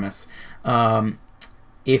its premise.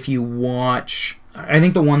 If you watch... I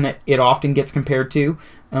think the one that it often gets compared to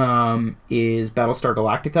is Battlestar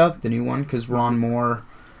Galactica, the new one, because Ron Moore...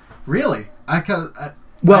 Really? I've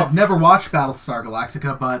never watched Battlestar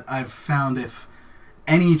Galactica, but I've found if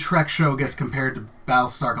any Trek show gets compared to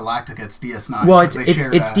Battlestar Galactica, it's DS9. Well, it's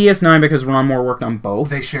DS9 because Ron Moore worked on both.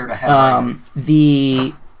 They shared a headline.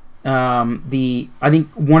 I think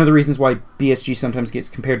one of the reasons why BSG sometimes gets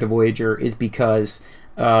compared to Voyager is because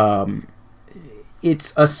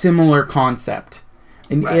it's a similar concept.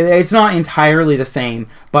 And it's not entirely the same,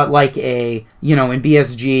 but like in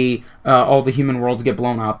BSG, all the human worlds get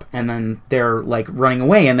blown up, and then they're like running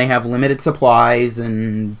away, and they have limited supplies,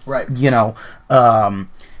 and and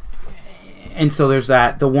so there's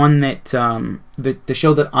that. The one that the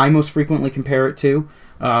show that I most frequently compare it to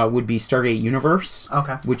would be Stargate Universe,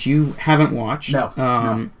 which you haven't watched. No.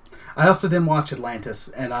 I also didn't watch Atlantis,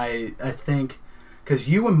 and I think. Because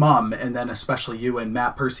you and Mom, and then especially you and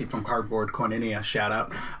Matt Percy from Cardboard Cornelia, shout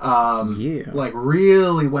out, like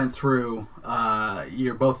really went through.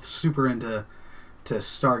 You're both super into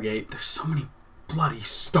Stargate. There's so many bloody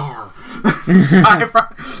sci-fi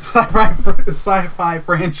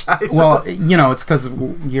franchises. Well, it's because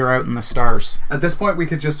you're out in the stars. At this point, we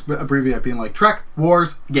could just abbreviate being like Trek,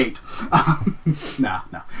 Wars, Gate. No.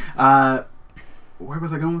 Where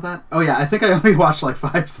was I going with that? Oh yeah, I think I only watched like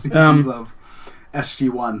 5 seasons of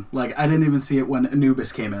SG-1. Like, I didn't even see it when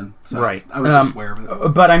Anubis came in. So right. I was just aware of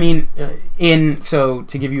it. But, so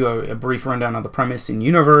to give you a brief rundown of the premise in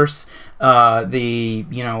Universe, our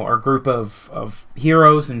group of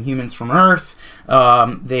heroes and humans from Earth,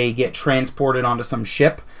 they get transported onto some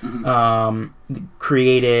ship,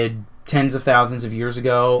 created tens of thousands of years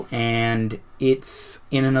ago, and it's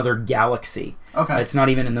in another galaxy. Okay. It's not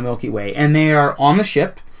even in the Milky Way. And they are on the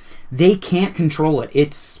ship. They can't control it.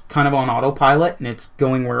 It's kind of on autopilot, and it's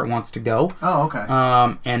going where it wants to go. Oh, okay.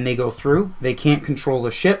 And they go through. They can't control the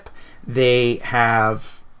ship. They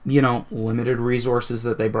have, limited resources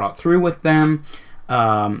that they brought through with them.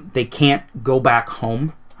 They can't go back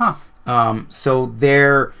home. Huh. So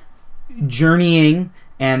they're journeying,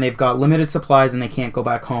 and they've got limited supplies, and they can't go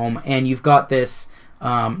back home. And you've got this,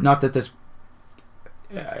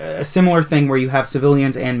 a similar thing where you have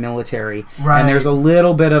civilians and military, and there's a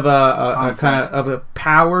little bit of a kind of a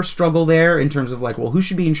power struggle there in terms of like, well, who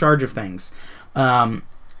should be in charge of things?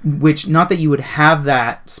 Which, not that you would have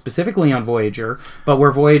that specifically on Voyager, but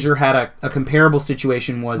where Voyager had a comparable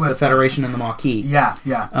situation was the Federation and the Maquis. Yeah.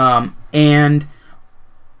 And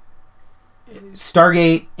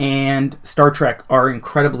Stargate and Star Trek are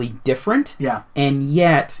incredibly different. Yeah. And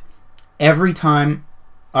yet, every time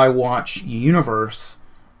I watch Universe,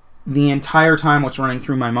 the entire time what's running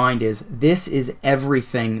through my mind is, this is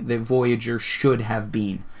everything that Voyager should have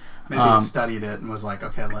been. Maybe he studied it and was like,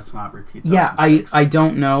 okay, let's not repeat those mistakes. I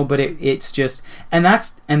don't know, but it's just... And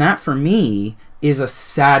that, for me, is a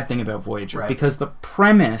sad thing about Voyager. Right. Because the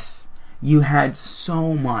premise, you had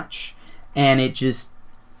so much, and it just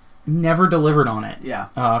never delivered on it.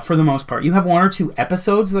 Yeah. For the most part. You have 1 or 2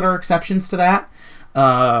 episodes that are exceptions to that.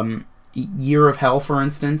 Year of Hell, for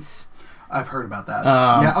instance. I've heard about that.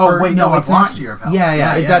 Yeah. Oh, wait, no, it's I've watched not. Year of Hell.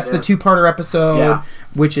 Yeah. That's the 2-parter episode, Yeah.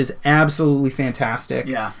 which is absolutely fantastic.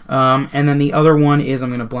 Yeah. And then the other one is, I'm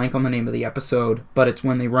going to blank on the name of the episode, but it's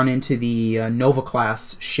when they run into the Nova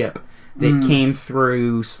class ship that came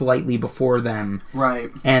through slightly before them. Right.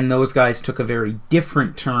 And those guys took a very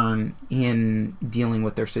different turn in dealing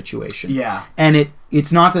with their situation. Yeah. And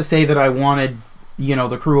it's not to say that I wanted,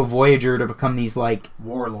 the crew of Voyager to become these, like...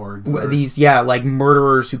 warlords. Like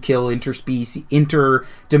murderers who kill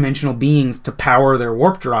interdimensional beings to power their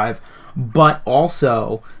warp drive. But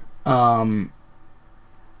also,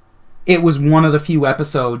 it was one of the few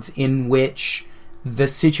episodes in which the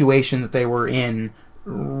situation that they were in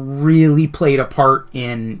really played a part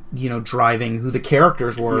in, driving who the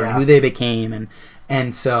characters were and who they became.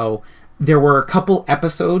 And so... there were a couple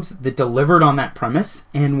episodes that delivered on that premise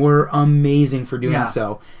and were amazing for doing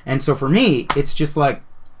so. And so for me, it's just like,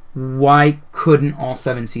 why couldn't all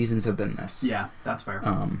 7 seasons have been this? Yeah, that's fair.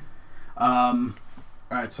 All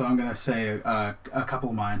right, so I'm going to say a couple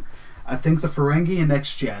of mine. I think the Ferengi and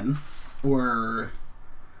Next Gen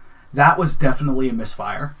that was definitely a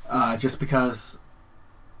misfire. Just because,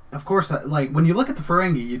 of course, like when you look at the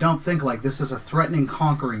Ferengi, you don't think like this is a threatening,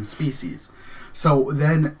 conquering species. So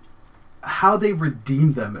then... how they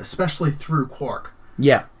redeemed them, especially through Quark,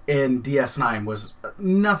 in DS9 was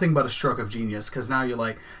nothing but a stroke of genius. Because now you're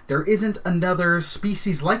like, there isn't another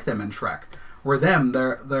species like them in Trek. Where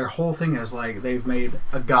their whole thing is like they've made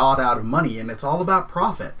a god out of money, and it's all about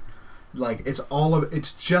profit. Like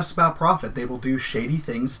it's just about profit. They will do shady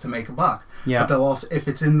things to make a buck. Yeah. But they'll also, if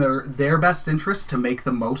it's in their best interest to make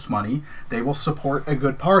the most money, they will support a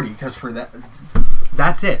good party. Because for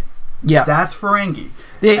that's it. Yeah, that's Ferengi.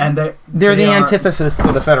 They're the antithesis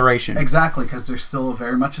to the Federation. Exactly, because they're still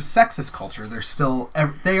very much a sexist culture.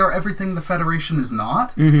 They are everything the Federation is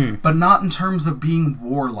not, but not in terms of being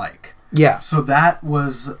warlike. Yeah. So that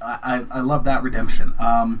was I love that redemption.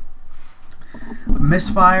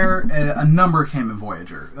 Misfire, a number came in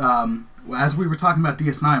Voyager. As we were talking about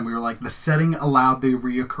DS9, we were like, the setting allowed the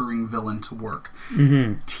reoccurring villain to work.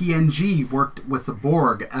 TNG worked with the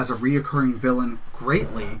Borg as a reoccurring villain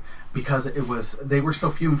greatly. Because they were so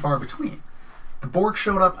few and far between. The Borg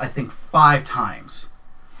showed up, I think, 5 times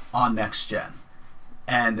on Next Gen.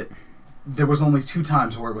 And there was only 2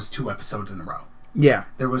 times where it was 2 episodes in a row. Yeah.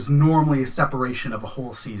 There was normally a separation of a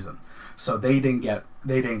whole season. So they didn't get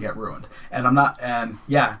ruined.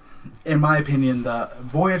 In my opinion, the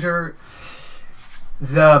Voyager,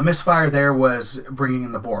 the misfire there was bringing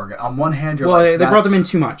in the Borg. On one hand, they brought them in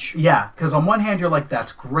too much. Yeah, because on one hand, you're like,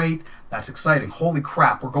 that's great. That's exciting. Holy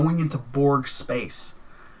crap, we're going into Borg space.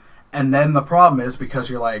 And then the problem is, because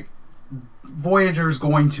you're like, Voyager's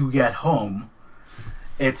going to get home.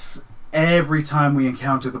 It's every time we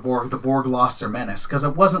encounter the Borg lost their menace. Because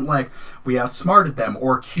it wasn't like we outsmarted them,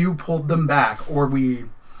 or Q pulled them back, or we,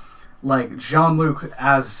 like, Jean-Luc,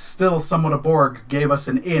 as still somewhat a Borg, gave us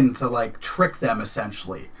an in to, like, trick them,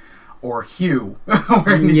 essentially. Or Hugh, or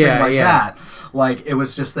anything that. Like, it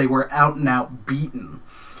was just they were out and out beaten.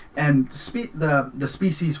 And the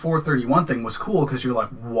Species 431 thing was cool because you're like,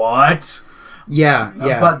 what? Yeah.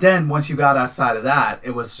 But then once you got outside of that,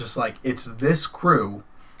 it was just like, it's this crew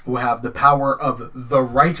who have the power of the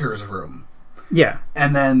writer's room. Yeah.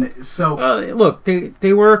 And then, so... look,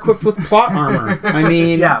 they were equipped with plot armor. I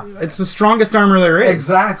mean, it's the strongest armor there is.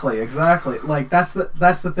 Exactly. Like, that's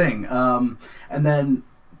the thing. And then,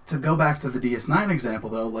 to go back to the DS9 example,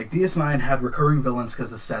 though, like, DS9 had recurring villains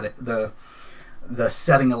because the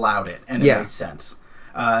setting allowed it, and it made sense.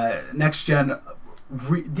 Next Gen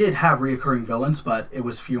did have reoccurring villains, but it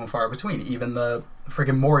was few and far between. Even the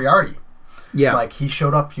friggin' Moriarty. Yeah. Like, he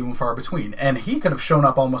showed up few and far between. And he could have shown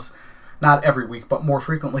up almost, not every week, but more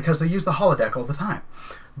frequently, because they use the holodeck all the time.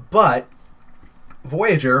 But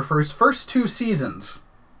Voyager, for its first 2 seasons,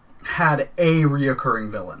 had a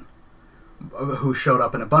reoccurring villain who showed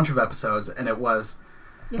up in a bunch of episodes, and it was...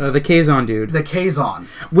 the Kazon dude. The Kazon.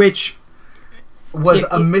 Which... was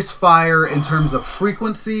a misfire in terms of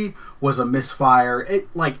frequency, was a misfire.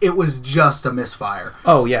 It was just a misfire.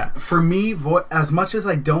 Oh, yeah. For me, as much as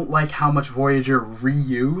I don't like how much Voyager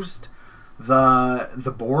reused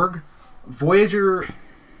the Borg, Voyager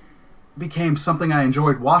became something I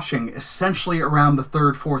enjoyed watching essentially around the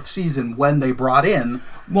 3rd, 4th season when they brought in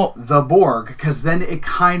the Borg, because then it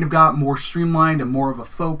kind of got more streamlined and more of a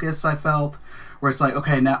focus, I felt, where it's like,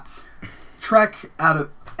 okay, now, Trek, out of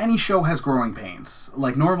any show has growing pains.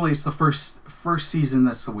 Like, normally it's the first season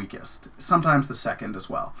that's the weakest. Sometimes the second as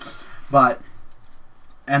well.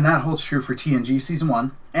 And that holds true for TNG Season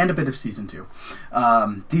 1 and a bit of Season 2.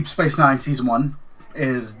 Deep Space Nine Season 1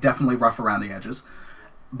 is definitely rough around the edges.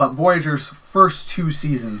 But Voyager's first 2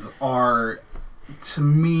 seasons are, to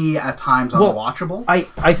me, at times unwatchable.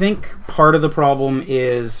 I think part of the problem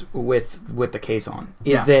is with the Kazon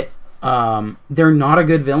is that they're not a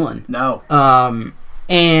good villain. No. One,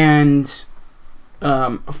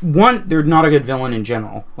 they're not a good villain in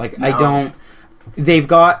general. Like, No. They've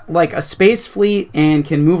got, like, a space fleet and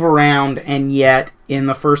can move around, and yet, in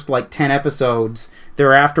the first, like, 10 episodes,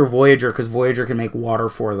 they're after Voyager because Voyager can make water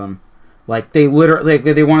for them. Like, they literally,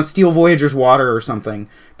 they want to steal Voyager's water or something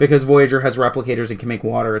because Voyager has replicators and can make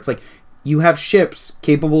water. It's like, you have ships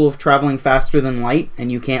capable of traveling faster than light,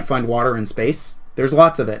 and you can't find water in space. There's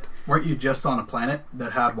lots of it. Weren't you just on a planet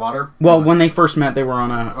that had water? Well, when they first met, they were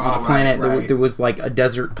on a planet right. that was like a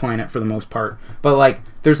desert planet for the most part. But, like,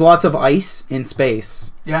 there's lots of ice in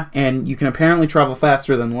space. Yeah. And you can apparently travel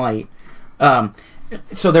faster than light.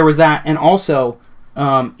 So there was that. And also,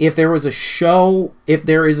 if there is a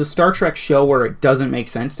Star Trek show where it doesn't make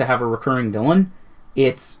sense to have a recurring villain,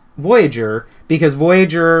 it's Voyager. Because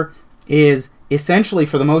Voyager is essentially,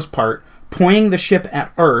 for the most part, pointing the ship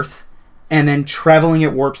at Earth and then traveling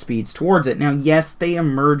at warp speeds towards it. Now, yes, they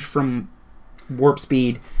emerge from warp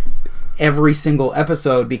speed every single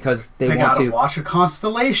episode because they want to watch a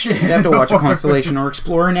constellation. They have to watch a constellation or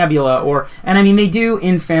explore a nebula, and I mean, they do,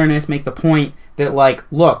 in fairness, make the point that, like,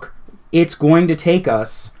 look, it's going to take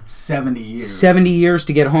us 70 years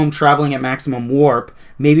to get home traveling at maximum warp.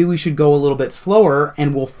 Maybe we should go a little bit slower,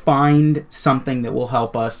 and we'll find something that will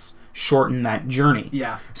help us shorten that journey.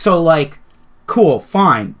 Yeah. So, like, cool,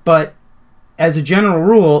 fine, but as a general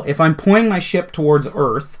rule, if I'm pointing my ship towards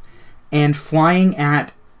Earth and flying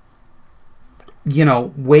at,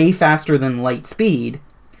 way faster than light speed,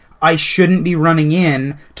 I shouldn't be running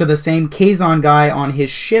in to the same Kazon guy on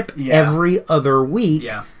his ship every other week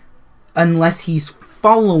unless he's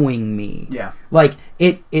following me. Yeah. Like,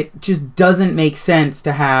 it just doesn't make sense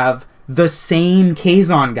to have the same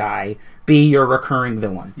Kazon guy be your recurring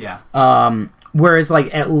villain. Yeah. Whereas,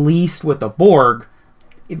 like, at least with the Borg,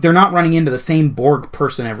 they're not running into the same Borg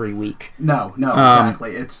person every week. No,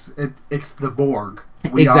 exactly. It's the Borg.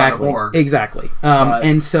 We are the Borg. Exactly.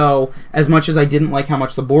 And so, as much as I didn't like how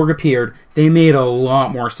much the Borg appeared, they made a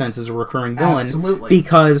lot more sense as a recurring villain. Absolutely.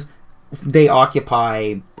 Because they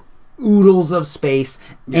occupy oodles of space,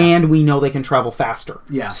 and we know they can travel faster.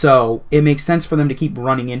 Yeah. So, it makes sense for them to keep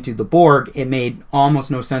running into the Borg. It made almost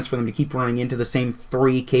no sense for them to keep running into the same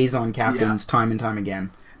 3 Kazon captains time and time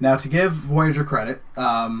again. Now, to give Voyager credit,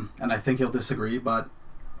 and I think you'll disagree, but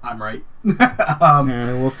I'm right.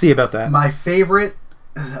 We'll see about that. My favorite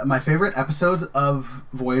episodes of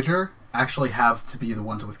Voyager actually have to be the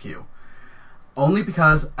ones with Q. Only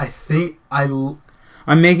because I think I'm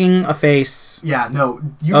making a face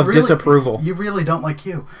of disapproval. You really don't like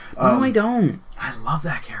Q. No, I don't. I love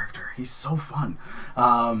that character. He's so fun.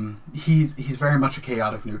 He's very much a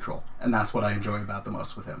chaotic neutral, and that's what I enjoy about the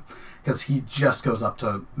most with him. Because he just goes up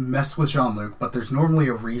to mess with Jean-Luc, but there's normally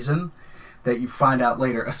a reason that you find out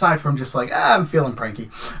later, aside from just like, I'm feeling pranky.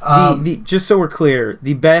 Just so we're clear,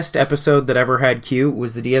 the best episode that ever had Q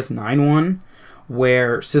was the DS9 one,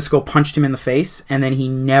 where Sisko punched him in the face, and then he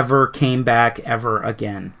never came back ever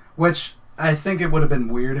again. Which, I think it would have been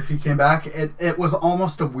weird if he came back. It was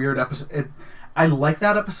almost a weird episode. I like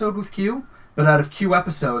that episode with Q, but out of Q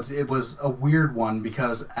episodes, it was a weird one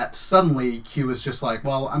because suddenly Q is just like,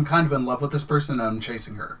 well, I'm kind of in love with this person and I'm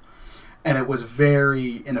chasing her. And it was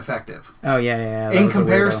very ineffective. Oh, yeah. In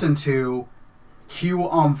comparison to Q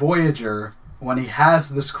on Voyager, when he has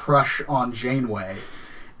this crush on Janeway,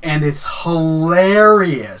 and it's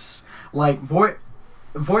hilarious. Like,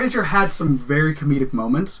 Voyager had some very comedic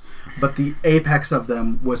moments, but the apex of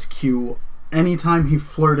them was Q anytime he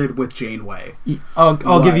flirted with Janeway.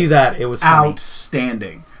 I'll give you that. It was funny.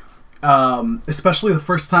 Outstanding. Especially the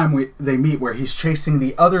first time they meet, where he's chasing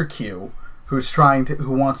the other Q,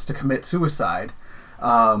 who wants to commit suicide.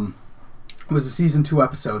 It was a season 2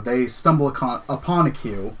 episode. They stumble upon a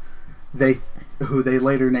Q, who they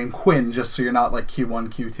later name Quinn, just so you're not like Q1,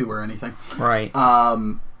 Q2 or anything. Right.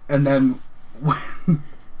 And then when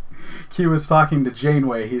Q is talking to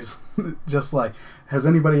Janeway, he's just like, has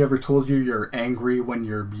anybody ever told you you're angry when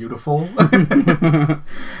you're beautiful?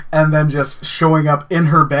 And then just showing up in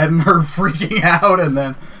her bed and her freaking out, and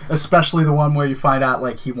then especially the one where you find out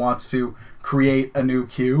like he wants to create a new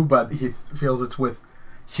Q, but he feels it's with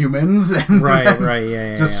humans, and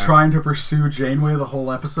trying to pursue Janeway the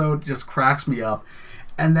whole episode just cracks me up.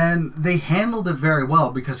 And then they handled it very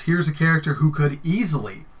well, because here's a character who could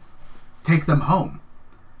easily take them home.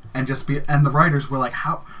 And the writers were like,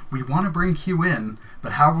 "How we want to bring Q in,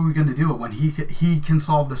 but how are we going to do it when he can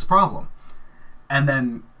solve this problem?" And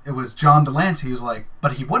then it was John Delancey who's like,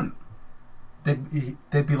 but he wouldn't. They'd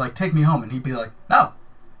be like, take me home, and he'd be like, no,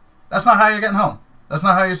 that's not how you're getting home. That's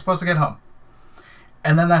not how you're supposed to get home.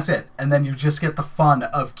 And then that's it. And then you just get the fun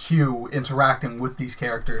of Q interacting with these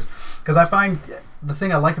characters. Because I find the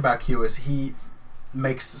thing I like about Q is he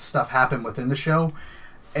makes stuff happen within the show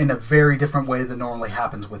in a very different way than normally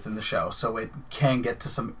happens within the show. So it can get to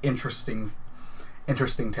some interesting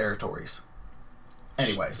territories.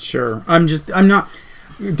 Anyways. Sure. I'm not...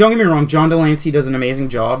 Don't get me wrong, John Delancey does an amazing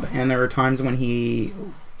job, and there are times when he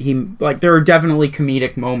like, there are definitely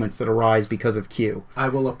comedic moments that arise because of Q. I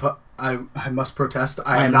must protest.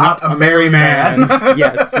 I am not a merry man.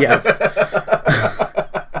 Yes.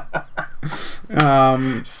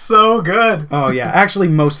 So good. Oh yeah, actually,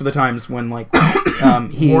 most of the times when like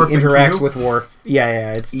he Worf interacts with Worf,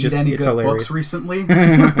 it's Eat just any it's good hilarious. books recently?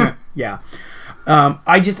 Yeah.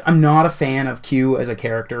 I'm not a fan of Q as a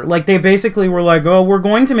character. Like, they basically were like, oh, we're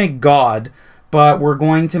going to make God, but we're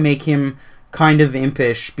going to make him kind of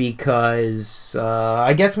impish because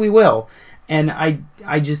I guess we will. And I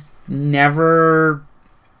just never,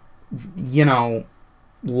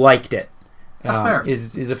 liked it. That's fair.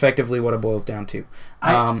 Is effectively what it boils down to.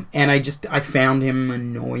 And I found him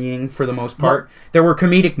annoying for the most part. There were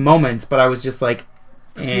comedic moments, but I was just like,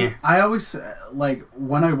 eh. See, I always, like,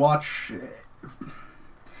 when I watch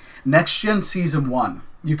Next Gen Season 1,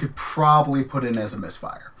 you could probably put in as a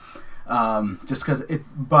misfire. Just because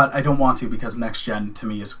but I don't want to, because Next Gen, to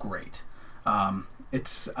me, is great. I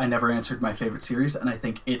never answered my favorite series, and I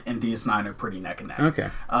think it and DS9 are pretty neck and neck.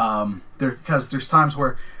 Okay. Because there's times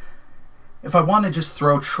where if I want to just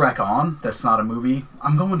throw Trek on, that's not a movie,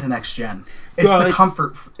 I'm going to Next Gen. It's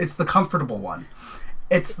the comfortable one.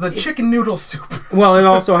 It's the chicken noodle soup. Well, it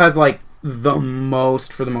also has, like, for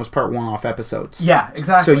the most part, one-off episodes. Yeah,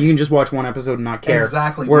 exactly. So you can just watch one episode and not care.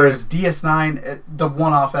 Exactly. Whereas DS9, the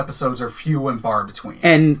one-off episodes are few and far between.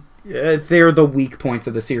 And they're the weak points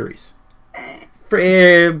of the series.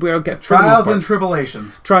 Trials and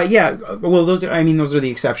tribulations. Well, those are the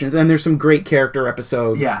exceptions. And there's some great character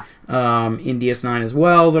episodes in DS9 as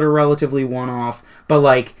well that are relatively one-off. But,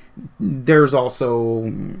 like, there's also,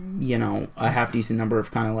 a half-decent number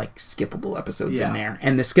of kind of, like, skippable episodes in there.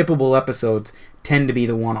 And the skippable episodes tend to be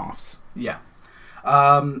the one-offs. Yeah.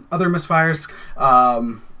 Other misfires.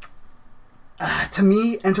 To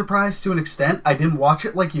me, Enterprise, to an extent, I didn't watch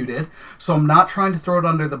it like you did, so I'm not trying to throw it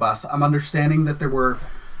under the bus. I'm understanding that there were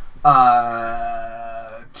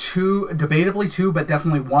debatably two, but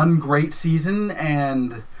definitely one great season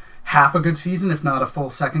and half a good season, if not a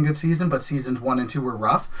full second good season, but seasons 1 and 2 were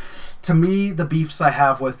rough. To me, the beefs I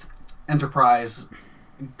have with Enterprise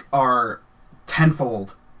are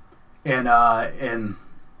tenfold in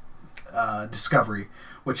Discovery,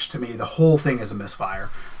 which to me, the whole thing is a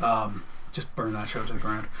misfire. Just burn that show to the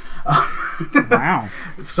ground. Wow.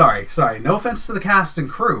 Sorry. No offense to the cast and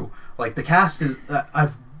crew. Like, the cast is...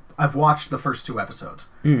 I've watched the first 2 episodes.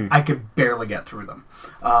 I could barely get through them.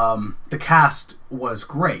 The cast was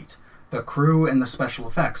great. The crew and the special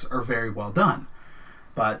effects are very well done.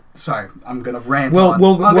 But, sorry, I'm going to rant I'm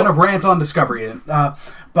going to rant on Discovery.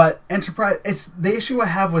 But Enterprise... It's the issue I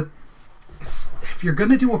have with... If you're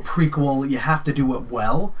going to do a prequel, you have to do it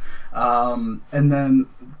well. And then...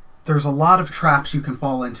 There's a lot of traps you can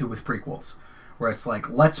fall into with prequels, where it's like,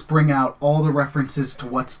 let's bring out all the references to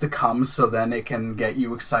what's to come, so then it can get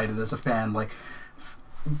you excited as a fan. Like,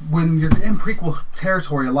 when you're in prequel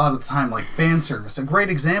territory, a lot of the time, like, fan service. A great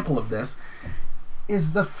example of this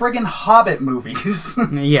is the friggin' Hobbit movies.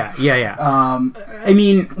 Yeah. I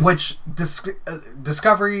mean, which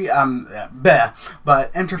Discovery,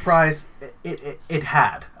 but Enterprise, it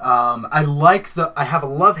had. I have a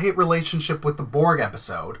love-hate relationship with the Borg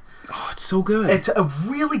episode. Oh, it's so good. It's a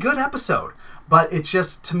really good episode, but it's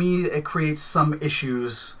just, to me, it creates some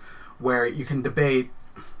issues where you can debate.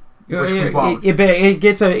 It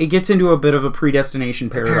gets into a bit of a predestination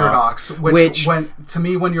paradox. Which when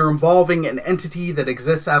you're involving an entity that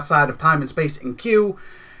exists outside of time and space in Q,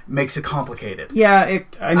 makes it complicated. Yeah,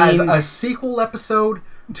 as a sequel episode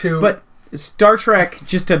to... But Star Trek,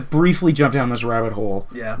 just to briefly jump down this rabbit hole,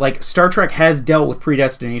 like, Star Trek has dealt with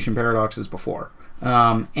predestination paradoxes before.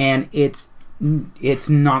 And it's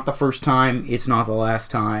not the first time. It's not the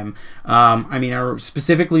last time. I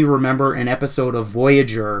specifically remember an episode of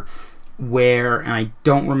Voyager where, and I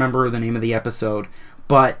don't remember the name of the episode,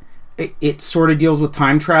 but it sort of deals with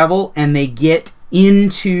time travel, and they get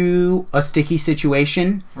into a sticky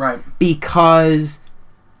situation. Right. Because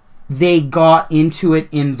they got into it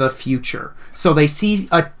in the future. So they see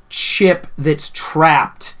a ship that's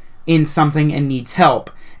trapped in something and needs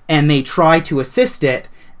help, and they try to assist it,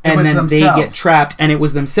 and was then they themselves. get trapped, and it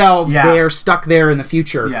was themselves. Yeah. They're stuck there in the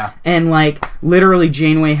future. Yeah. And, like, literally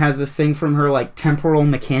Janeway has this thing from her, like, temporal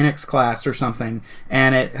mechanics class or something,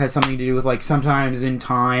 and it has something to do with, like, sometimes in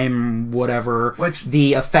time, whatever, Which-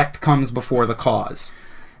 the effect comes before the cause.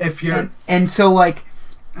 If you're... And so, like,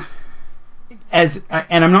 and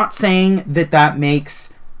I'm not saying that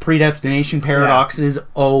makes predestination paradoxes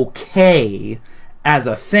okay as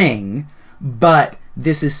a thing, but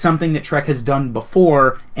this is something that Trek has done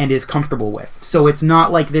before and is comfortable with. So it's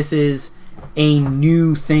not like this is a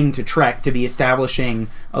new thing to Trek to be establishing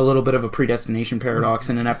a little bit of a predestination paradox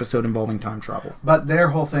in an episode involving time travel. But their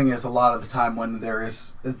whole thing is a lot of the time when there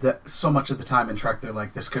is so much of the time in Trek, they're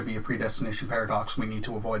like, this could be a predestination paradox. We need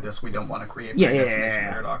to avoid this. We don't want to create predestination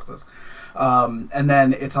paradoxes. And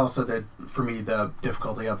then it's also for me, the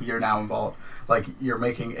difficulty of you're now involved, like you're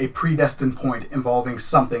making a predestined point involving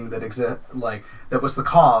something that that was the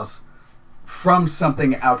cause from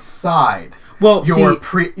something outside. Well, your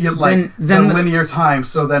see, the linear time.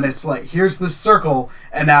 So then it's like, here's this circle,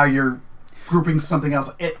 and now you're grouping something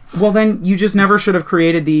else. Well, then you just never should have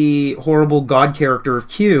created the horrible god character of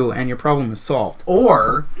Q, and your problem is solved.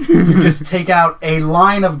 Or you just take out a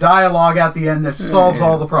line of dialogue at the end that solves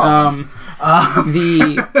all the problems.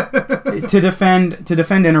 To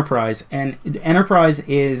defend Enterprise, and Enterprise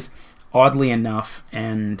is oddly enough,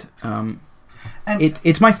 and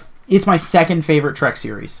it's my second favorite Trek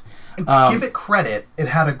series. And to give it credit, it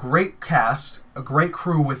had a great cast, a great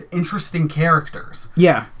crew with interesting characters.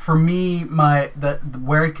 Yeah. For me,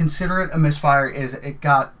 where I'd consider it a misfire is it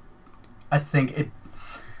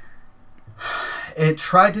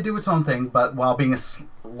tried to do its own thing, but while being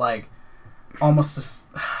almost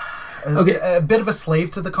a bit of a slave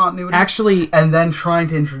to the continuity. Actually, and then trying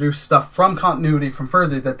to introduce stuff from continuity from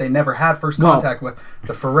further that they never had first contact with.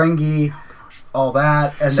 The Ferengi, all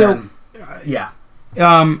that, and then yeah.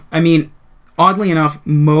 I mean, oddly enough,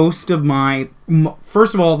 first of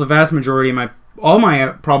all, the vast majority of all my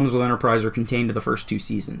problems with Enterprise are contained to the first 2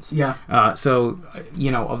 seasons. Yeah. So,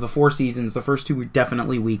 of the 4 seasons, the first 2 were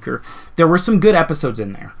definitely weaker. There were some good episodes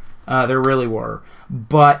in there. There really were.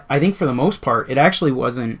 But I think for the most part, it actually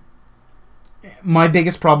wasn't. My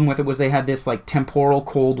biggest problem with it was they had this, like, temporal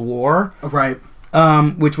Cold War. Right.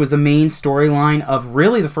 Which was the main storyline of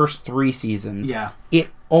really the first 3 seasons. Yeah. The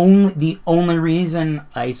only reason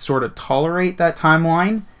I sort of tolerate that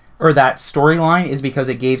timeline or that storyline is because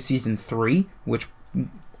it gave season 3, which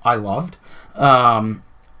I loved. But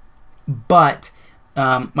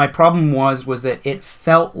my problem was that it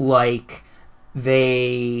felt like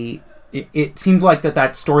it seemed like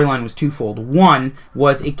that storyline was twofold. One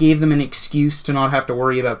was it gave them an excuse to not have to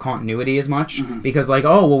worry about continuity as much, because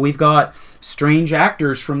we've got strange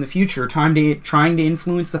actors from the future trying to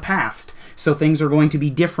influence the past, so things are going to be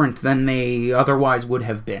different than they otherwise would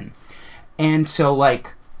have been. And so, it's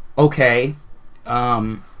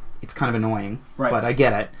kind of annoying, right, but I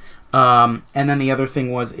get it. And then the other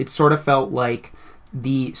thing was it sort of felt like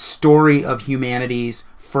the story of humanity's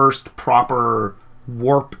first proper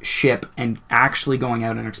warp ship and actually going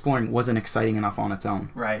out and exploring wasn't exciting enough on its own.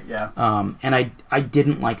 Right, yeah. And I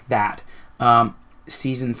didn't like that.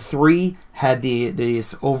 Season 3 had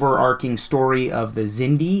this overarching story of the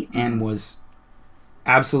Xindi and was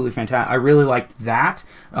absolutely fantastic. I really liked that.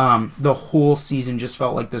 The whole season just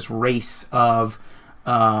felt like this race of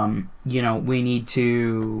we need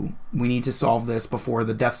to solve this before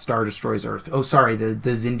the Death Star destroys Earth. Oh, sorry, the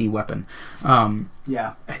Xindi weapon.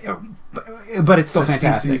 Yeah. But it's still the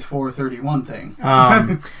fantastic. Species 431 thing.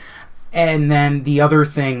 And then the other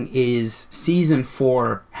thing is season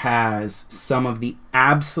 4 has some of the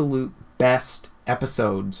absolute best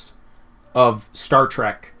episodes of Star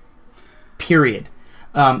Trek, period.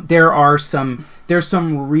 There's some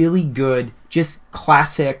really good, just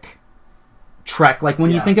classic Trek. Like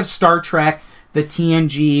when you think of Star Trek, the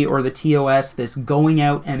TNG or the TOS, this going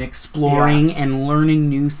out and exploring and learning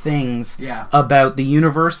new things about the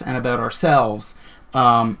universe and about ourselves.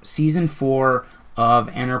 Season 4 of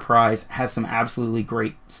Enterprise has some absolutely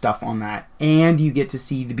great stuff on that. And you get to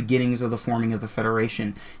see the beginnings of the forming of the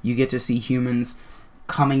Federation. You get to see humans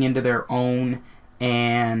coming into their own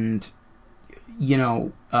and,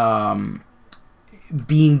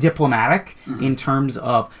 being diplomatic in terms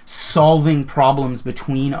of solving problems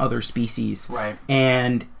between other species. Right.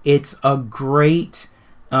 And it's a great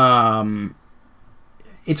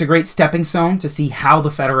stepping stone to see how the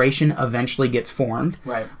Federation eventually gets formed.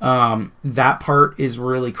 Right. That part is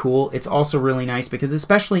really cool. It's also really nice because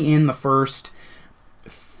especially in the first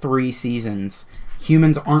 3 seasons,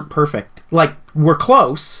 humans aren't perfect. Like, we're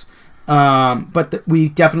close, but we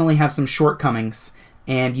definitely have some shortcomings.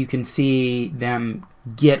 and you can see them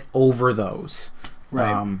get over those,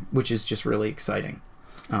 Right. which is just really exciting.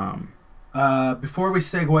 Before we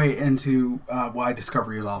segue into why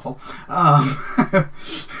Discovery is awful,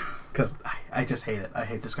 because I just hate it. I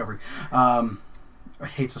hate Discovery.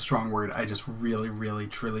 Hate's a strong word. I just really, really,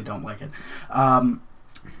 truly don't like it.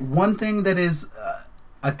 One thing that is,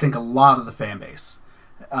 I think a lot of the fan base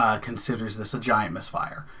considers this a giant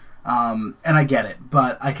misfire. And I get it,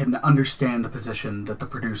 but I can understand the position that the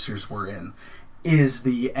producers were in, is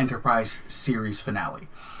the Enterprise series finale.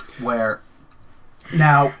 Where,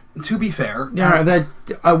 now, to be fair... Yeah,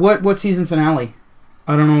 what season finale?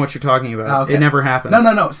 I don't know what you're talking about. Okay. It never happened.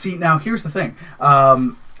 No. See, now here's the thing.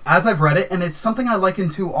 As I've read it, and it's something I liken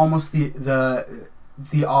to almost the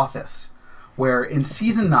Office, where in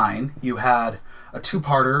season 9 you had a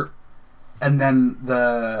two-parter, and then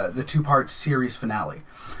the two-part series finale,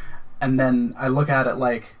 and then I look at it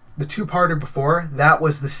like the two-parter before that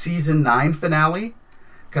was the season 9 finale,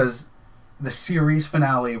 because the series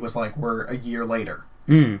finale was like we're a year later,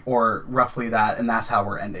 or roughly that, and that's how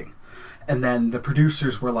we're ending. And then the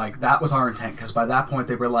producers were like, that was our intent, because by that point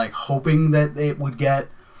they were like hoping that it would get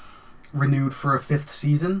renewed for a 5th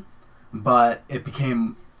season, but they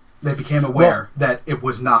became aware that it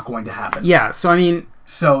was not going to happen. Yeah, so I mean...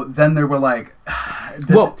 So then they were like...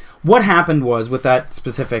 well, what happened was, with that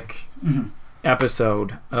specific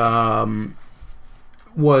episode,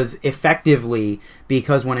 was effectively,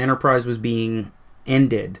 because when Enterprise was being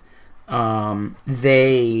ended,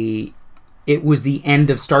 it was the end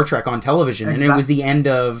of Star Trek on television, and it was the end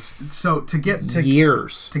of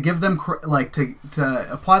years. To give them to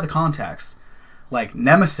apply the context, like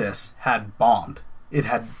Nemesis had bombed. It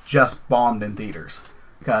had just bombed in theaters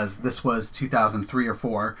because this was 2003 or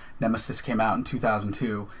 4. Nemesis came out in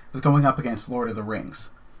 2002. It was going up against Lord of the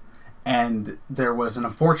Rings, and there was an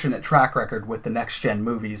unfortunate track record with the next gen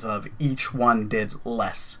movies of each one did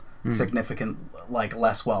less significant, like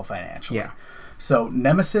less well financially. Yeah. So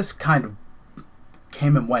Nemesis kind of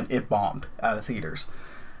came and went. It bombed out of theaters.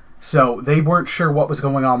 So they weren't sure what was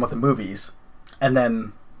going on with the movies. And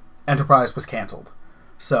then Enterprise was canceled.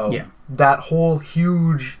 So that whole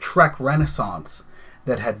huge Trek renaissance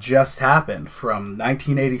that had just happened from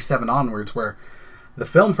 1987 onwards, where the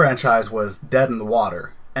film franchise was dead in the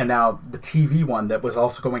water, and now the TV one that was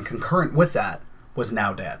also going concurrent with that was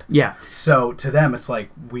now dead. Yeah. So to them, it's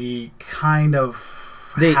like, we kind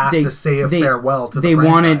of have to say a farewell to the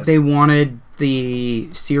franchise. They wanted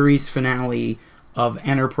the series finale of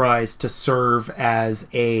Enterprise to serve as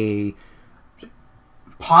a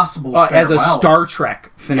possible as a Star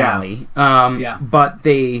Trek finale. But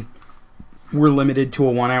they were limited to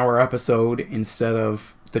a 1-hour episode instead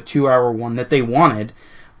of the 2-hour one that they wanted.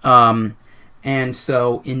 And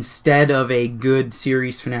so instead of a good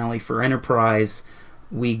series finale for Enterprise,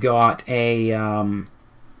 we got a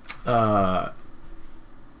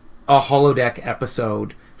holodeck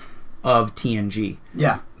episode of TNG.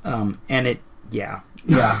 Yeah. And it, yeah.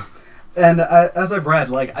 And as I've read,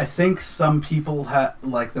 like, I think some people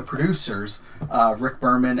like the producers, Rick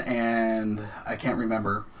Berman and I can't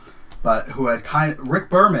remember, but who had Rick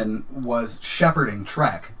Berman was shepherding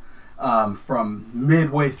Trek from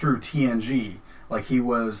midway through TNG. Like, he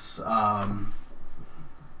was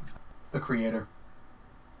the creator.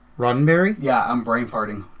 Roddenberry? Yeah, I'm brain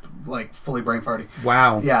farting. Like, fully brain farting.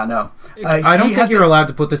 Wow. Yeah, no. I don't think you're allowed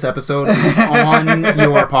to put this episode on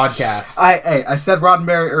your podcast. I said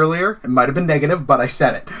Roddenberry earlier. It might have been negative, but I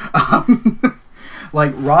said it.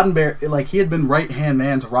 Like, Roddenberry, like, he had been right-hand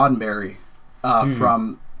man to Roddenberry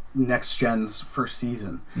from Next Gen's first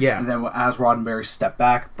season. Yeah. And then as Roddenberry stepped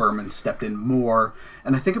back, Berman stepped in more.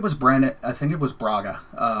 And I think it was Braga.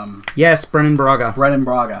 Yes, Brennan Braga. Brennan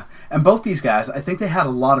Braga. And both these guys, I think they had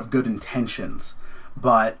a lot of good intentions.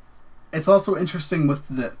 But it's also interesting with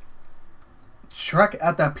the Trek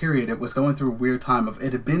at that period, it was going through a weird time of,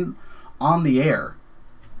 it had been on the air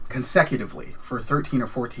consecutively for 13 or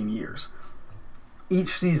 14 years.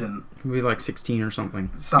 Each season. It would be like 16 or something.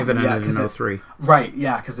 If it yeah, ended in 03. Right,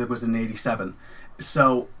 yeah, because it was in 87.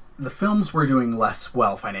 So the films were doing less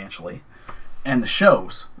well financially. And the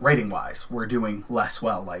shows, rating-wise, were doing less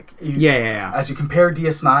well. Like, as you compare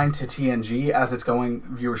DS9 to TNG, as it's going,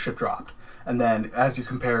 viewership dropped. And then as you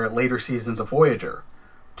compare later seasons of Voyager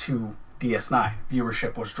to DS9,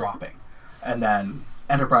 viewership was dropping. And then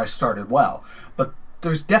Enterprise started well. But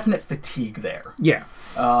there's definite fatigue there. Yeah.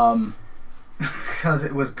 Because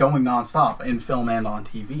it was going nonstop in film and on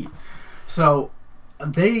TV. So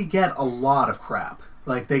they get a lot of crap.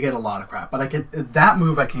 Like, they get a lot of crap. But that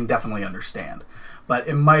move I can definitely understand. But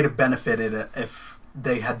it might have benefited if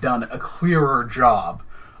they had done a clearer job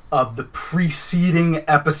of the preceding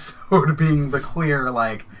episode being the clear,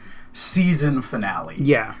 like, season finale.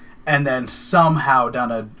 Yeah. And then somehow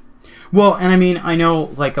done a... Well, and I mean, I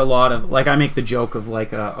know, like, a lot of... Like, I make the joke of,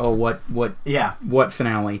 like, what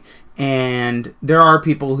finale? And there are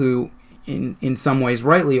people who, in some ways,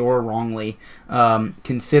 rightly or wrongly,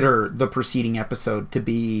 consider the preceding episode to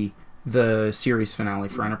be the series finale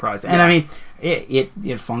for Enterprise. And, I mean,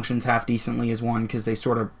 it functions half decently as one because they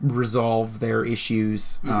sort of resolve their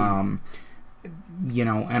issues, you know,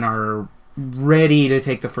 and are ready to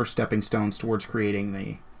take the first stepping stones towards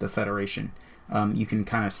creating the Federation. You can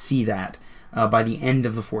kind of see that by the end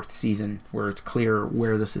of the 4th season, where it's clear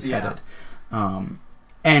where this is headed.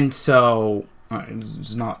 And so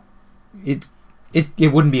it's not... It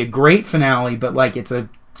wouldn't be a great finale, but, like, it's a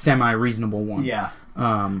semi-reasonable one. Yeah.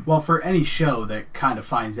 Well, for any show that kind of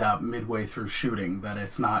finds out midway through shooting that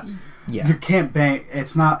it's not... Yeah. You can't bank...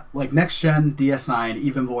 It's not... Like, Next Gen, DS9,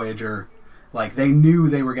 even Voyager... Like, they knew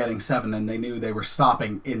they were getting 7, and they knew they were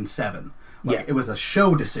stopping in 7. Like, it was a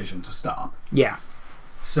show decision to stop. Yeah.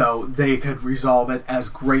 So they could resolve it as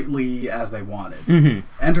greatly as they wanted. Mm-hmm.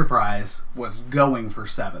 Enterprise was going for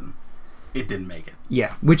 7. It didn't make it.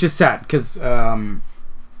 Yeah, which is sad, because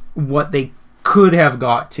what they could have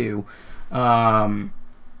got to... I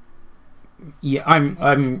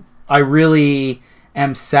really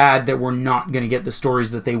am sad that we're not going to get the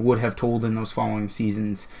stories that they would have told in those following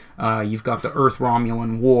seasons. You've got the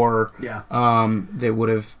Earth-Romulan War. Yeah. That would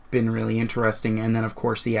have been really interesting. And then, of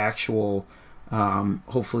course, the actual...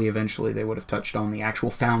 hopefully, eventually, they would have touched on the actual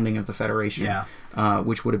founding of the Federation. Yeah.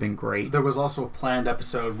 Which would have been great. There was also a planned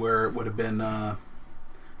episode where it would have been how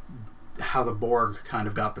the Borg kind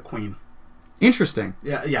of got the Queen. Interesting.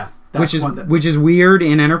 Yeah. Which is weird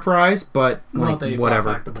in Enterprise, but well, like, they whatever.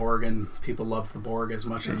 brought back the Borg, and people loved the Borg as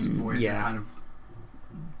much as Voyager kind of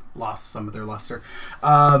lost some of their luster.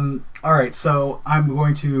 All right, so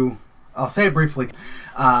I'll say it briefly.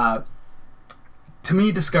 To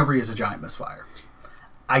me, Discovery is a giant misfire.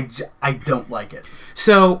 I don't like it.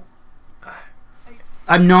 So,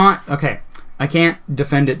 I'm not... Okay, I can't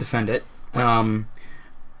defend it.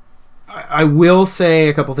 I will say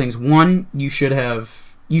a couple things. One, you should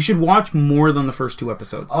watch more than the first 2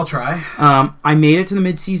 episodes. I'll try. I made it to the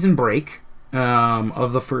mid-season break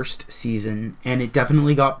of the first season, and it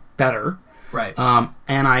definitely got better. Right.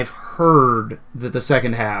 And I've heard that the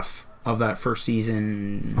second half of that first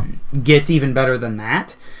season gets even better than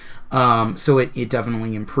that. So it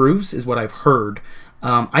definitely improves, is what I've heard.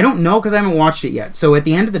 I don't know because I haven't watched it yet. So at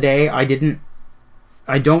the end of the day, I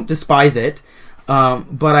don't despise it,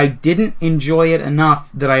 but I didn't enjoy it enough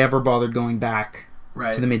that I ever bothered going back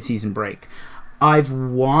to the mid-season break. I've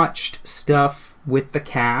watched stuff with the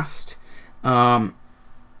cast, and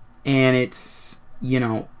it's, you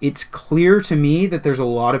know, it's clear to me that there's a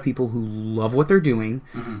lot of people who love what they're doing,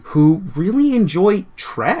 who really enjoy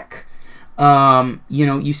Trek. You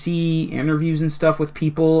know, you see interviews and stuff with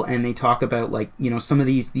people, and they talk about, like, you know, some of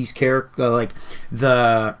these characters, like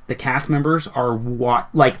the cast members are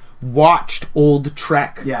watched old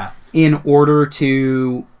Trek, in order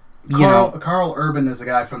to, Carl Urban is a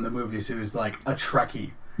guy from the movies who's like a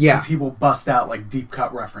Trekkie. Yeah, because he will bust out like deep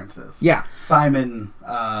cut references. Yeah, Simon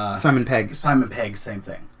Pegg, same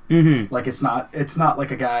thing. Mm-hmm. Like it's not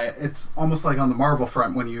like a guy. It's almost like on the Marvel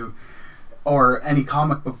front or any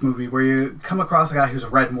comic book movie where you come across a guy who's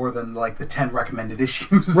read more than like the 10 recommended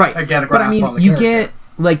issues to get a grasp on the character. Get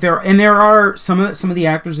like there are some of the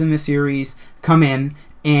actors in the series come in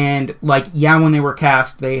and like when they were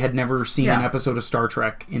cast they had never seen an episode of Star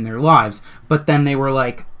Trek in their lives, but then they were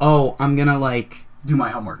like, oh, I'm gonna like do my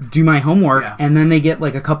homework, and then they get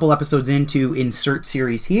like a couple episodes into insert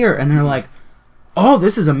series here and they're like, oh,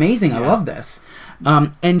 this is amazing, I love this.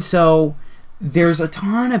 And so there's a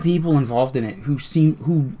ton of people involved in it who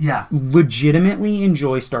legitimately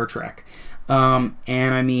enjoy Star Trek. And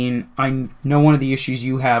I mean, I know one of the issues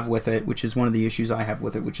you have with it, which is one of the issues I have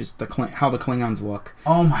with it, which is how the Klingons look.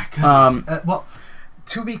 Oh my goodness. Well,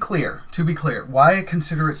 to be clear, why I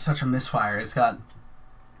consider it such a misfire, it's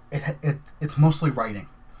mostly writing.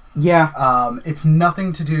 Yeah. It's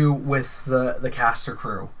nothing to do with the cast or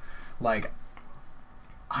crew. Like,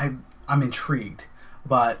 I'm intrigued,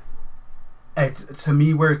 but to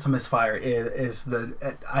me, where it's a misfire is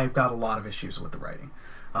I've got a lot of issues with the writing.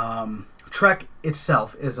 Trek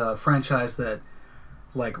itself is a franchise that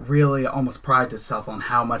like really almost prides itself on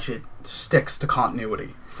how much it sticks to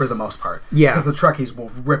continuity for the most part. Yeah. Because the Trekkies will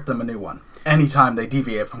rip them a new one anytime they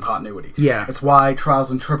deviate from continuity. Yeah. It's why Trials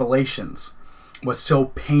and Tribulations was so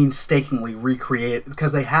painstakingly recreated,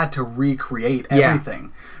 because they had to recreate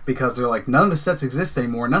everything. Because they're like, none of the sets exist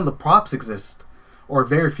anymore, none of the props exist. or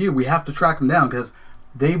very few, we have to track them down because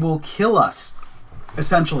they will kill us,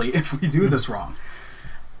 essentially, if we do this wrong.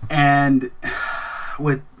 And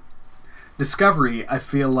with Discovery, I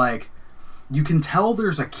feel like you can tell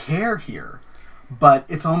there's a care here, but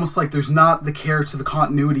it's almost like there's not the care to the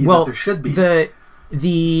continuity that there should be.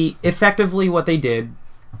 The effectively what they did,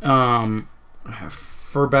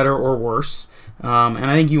 for better or worse, and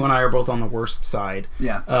I think you and I are both on the worst side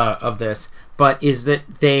of this, but is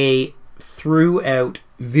that they threw out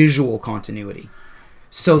visual continuity.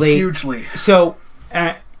 So they hugely. So,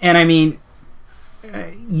 and I mean,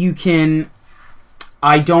 you can.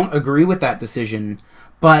 I don't agree with that decision,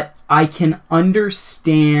 but I can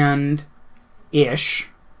understand ish.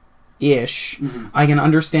 Mm-hmm. I can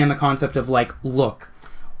understand the concept of like, look,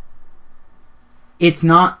 it's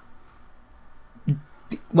not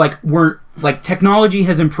like technology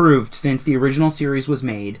has improved since the original series was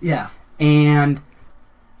made. Yeah. And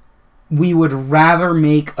we would rather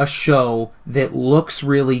make a show that looks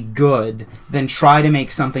really good than try to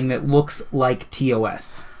make something that looks like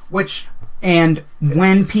TOS. And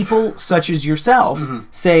when people such as yourself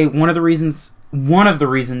say one of the reasons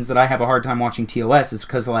that I have a hard time watching TOS is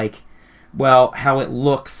because, like, well, how it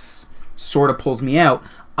looks sort of pulls me out.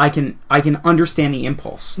 I can understand the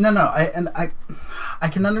impulse. I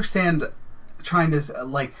can understand trying to,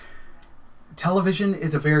 like, television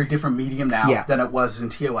is a very different medium now than it was in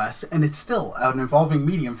TOS, and it's still an evolving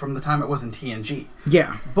medium from the time it was in TNG.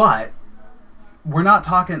 Yeah. But we're not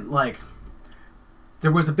talking, like,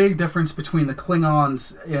 there was a big difference between the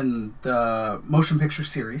Klingons in the motion picture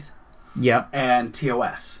series and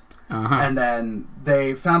TOS. And then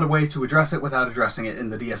they found a way to address it without addressing it in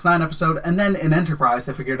the DS9 episode, and then in Enterprise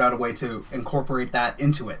they figured out a way to incorporate that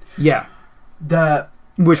into it. Yeah.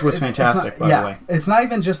 Which was fantastic, by the way. It's not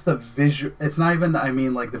even just the visual. It's not even, I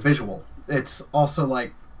mean, like, the visual. It's also,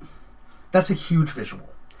 like, that's a huge visual.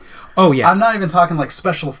 Oh, yeah. I'm not even talking, like,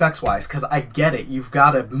 special effects-wise, because I get it. You've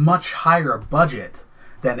got a much higher budget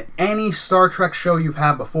than any Star Trek show you've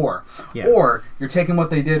had before. Yeah. Or you're taking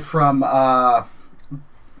what they did from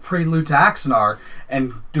Prelude to Axanar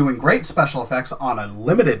and doing great special effects on a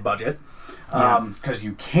limited budget, because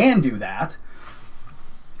you can do that.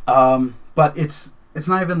 But it's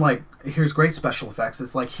not even like, here's great special effects.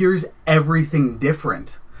 It's like, here's everything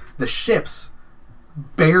different. The ships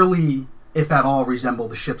barely, if at all, resemble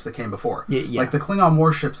the ships that came before. Like, the Klingon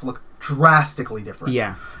warships look drastically different.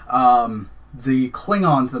 Yeah. The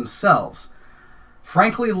Klingons themselves,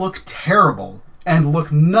 frankly, look terrible and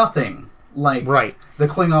look nothing like the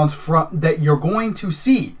Klingons that you're going to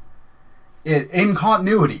see in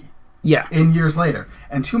continuity. Yeah. In years later.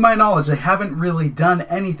 And to my knowledge, they haven't really done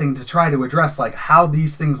anything to try to address, like, how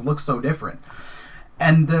these things look so different.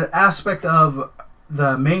 And the aspect of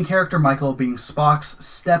the main character, Michael, being Spock's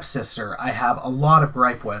stepsister, I have a lot of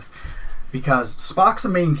gripe with. Because Spock's a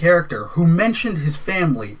main character who mentioned his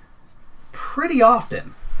family pretty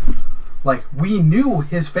often. Like, we knew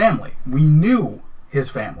his family.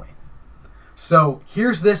 So,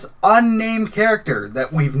 here's this unnamed character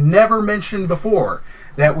that we've never mentioned before,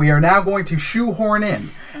 that we are now going to shoehorn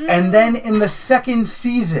in. And then in the second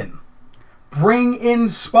season, bring in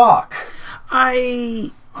Spock.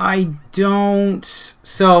 I don't...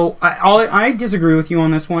 So, I disagree with you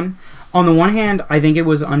on this one. On the one hand, I think it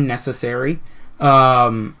was unnecessary.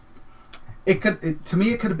 To me, it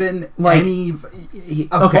could have been like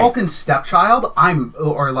Vulcan stepchild.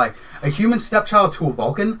 Or like a human stepchild to a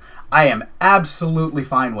Vulcan. I am absolutely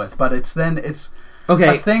fine with, but it's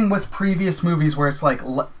a thing with previous movies where it's like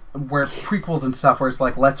where prequels and stuff where it's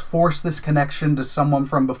like, let's force this connection to someone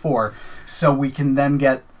from before so we can then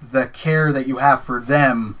get the care that you have for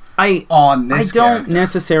them on this. I don't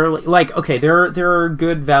necessarily like. Okay, there are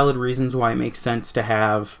good, valid reasons why it makes sense to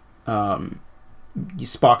have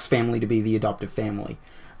Spock's family to be the adoptive family.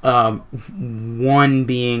 One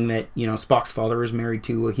being that, you know, Spock's father is married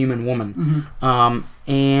to a human woman,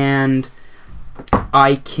 and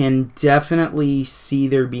I can definitely see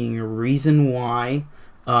there being a reason why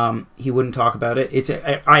he wouldn't talk about it.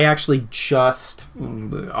 I actually just,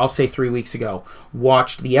 I'll say 3 weeks ago,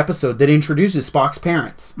 watched the episode that introduces Spock's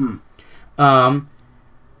parents. And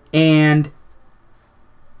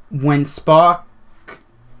when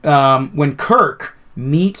when Kirk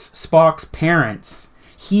meets Spock's parents,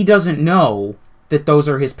 he doesn't know that those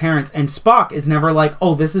are his parents, and Spock is never like,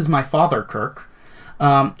 "Oh, this is my father, Kirk."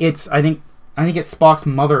 I think it's Spock's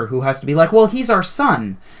mother who has to be like, "Well, he's our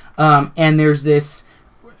son." And there's this,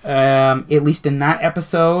 at least in that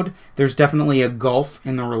episode, there's definitely a gulf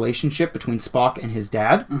in the relationship between Spock and his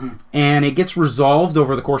dad, and it gets resolved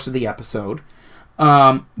over the course of the episode.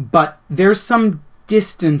 But there's some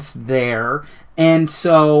distance there, and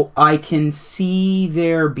so I can see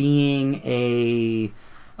there being a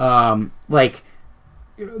like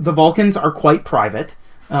the Vulcans are quite private,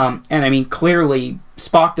 and I mean clearly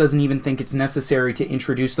Spock doesn't even think it's necessary to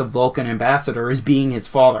introduce the Vulcan ambassador as being his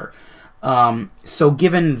father. So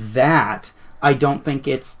given that, I don't think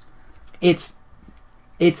it's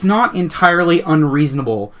not entirely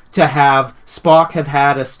unreasonable to have Spock have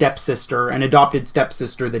had a stepsister, an adopted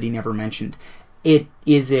stepsister that he never mentioned.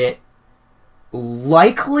 Is it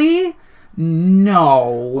likely?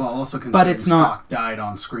 No. Well, also considering but it's Spock not died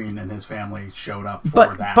on screen and his family showed up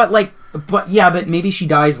for that. But maybe she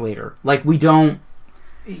dies later. Like, we don't,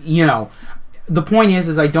 the point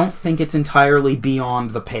is I don't think it's entirely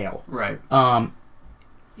beyond the pale. Right.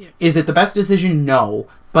 Is it the best decision? No,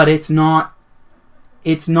 but it's not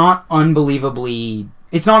unbelievable.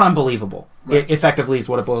 Right. Effectively is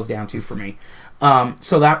what it boils down to for me.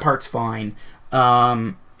 So that part's fine.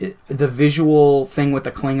 The visual thing with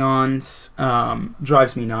the Klingons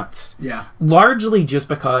drives me nuts. Yeah. Largely just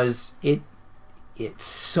because it's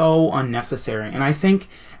so unnecessary. And I think,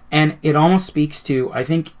 and it almost speaks to, I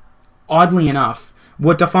think, oddly enough,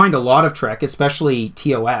 what defined a lot of Trek, especially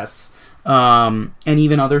TOS, and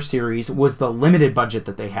even other series, was the limited budget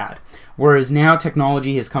that they had. Whereas now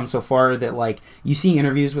technology has come so far that, like, you see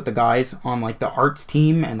interviews with the guys on, like, the arts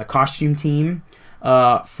team and the costume team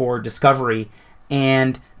for Discovery,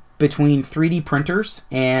 and between 3D printers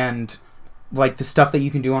and, like, the stuff that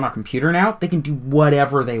you can do on a computer now, they can do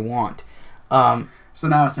whatever they want. So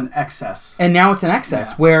now it's an excess. And now it's an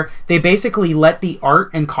excess, where they basically let the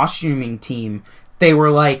art and costuming team, they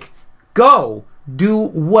were like, go, do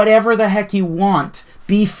whatever the heck you want,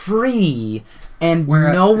 be free. And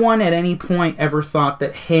no one at any point ever thought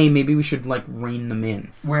that, hey, maybe we should, like, rein them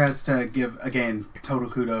in. Whereas to give, again, total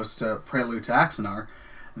kudos to Prelude to Axanar,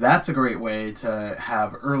 that's a great way to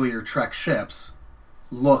have earlier Trek ships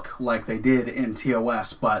look like they did in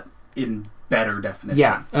TOS, but in better definition.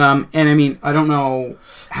 Yeah, and I mean, I don't know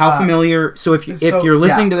how familiar. So if you're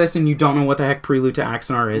listening to this and you don't know what the heck Prelude to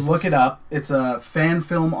Axanar is, look it up. It's a fan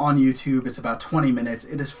film on YouTube. It's about 20 minutes.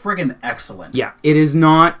 It is friggin' excellent. Yeah, it is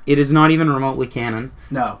not even remotely canon.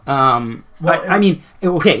 No. I mean,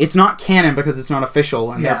 okay, it's not canon because it's not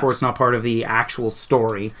official, and therefore it's not part of the actual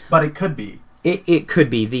story. But it could be. It could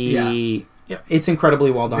be. It's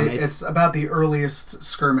incredibly well done. It's about the earliest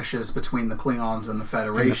skirmishes between the Klingons and the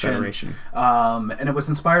Federation. And it was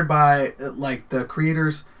inspired by, like, the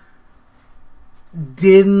creators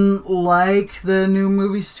didn't like the new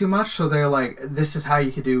movies too much, so they're like, this is how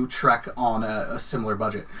you could do Trek on a similar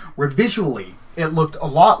budget. Where visually, it looked a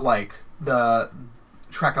lot like the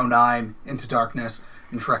Trek 09, Into Darkness,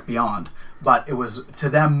 and Trek Beyond. But it was, to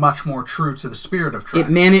them, much more true to the spirit of Trek.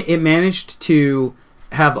 It managed to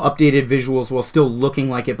have updated visuals while still looking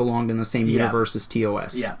like it belonged in the same universe as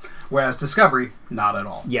TOS. Yeah. Whereas Discovery, not at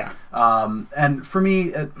all. Yeah. And for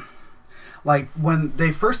me, like, when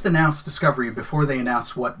they first announced Discovery, before they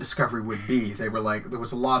announced what Discovery would be, they were like, there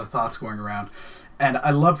was a lot of thoughts going around. And I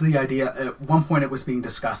loved the idea. At one point, it was being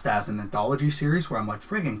discussed as an anthology series, where I'm like,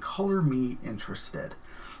 friggin' color me interested.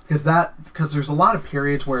 Because there's a lot of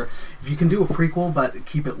periods where if you can do a prequel but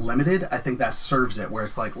keep it limited, I think that serves it. Where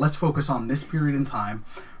it's like, let's focus on this period in time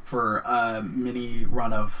for a mini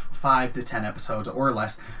run of 5 to 10 episodes or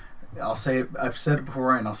less. I've said it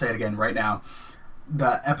before and I'll say it again right now.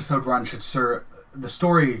 The episode run should serve. The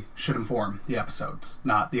story should inform the episodes,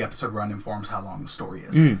 not the episode run informs how long the story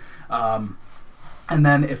is. And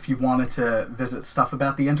then if you wanted to visit stuff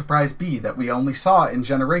about the Enterprise B that we only saw in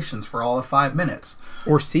Generations for all of 5 minutes.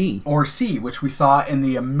 Or C, which we saw in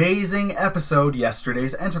the amazing episode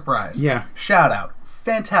Yesterday's Enterprise. Yeah. Shout out.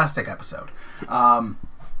 Fantastic episode.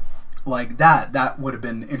 Like that would have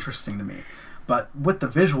been interesting to me. But with the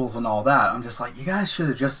visuals and all that, I'm just like, you guys should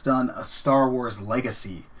have just done a Star Wars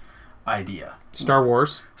Legacy idea. Star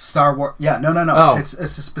Wars? Yeah, no. Oh. It's a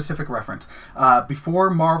specific reference. Before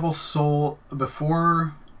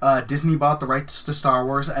Disney bought the rights to Star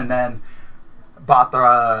Wars and then bought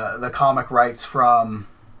the comic rights from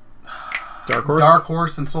Dark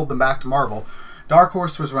Horse and sold them back to Marvel. Dark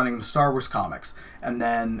Horse was running the Star Wars comics, and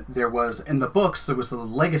then there was the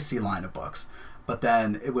Legacy line of books, but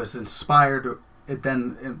then it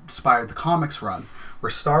then inspired the comics run, where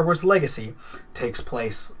Star Wars Legacy takes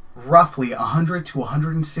place roughly 100 to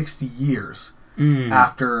 160 years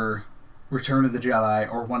after Return of the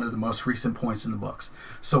Jedi, or one of the most recent points in the books.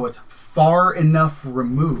 So it's far enough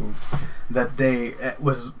removed that it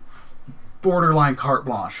was borderline carte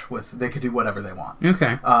blanche with they could do whatever they want.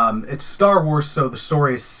 Okay. It's Star Wars, so the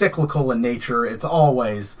story is cyclical in nature. It's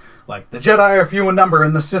always like the Jedi are few in number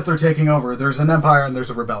and the Sith are taking over. There's an empire and there's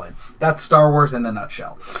a rebellion. That's Star Wars in a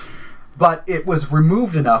nutshell. But it was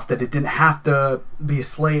removed enough that it didn't have to be a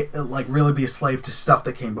slave, like really be a slave to stuff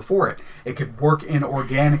that came before it. It could work in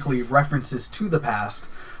organically references to the past,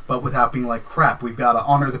 but without being like, crap, we've got to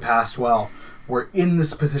honor the past. Well, we're in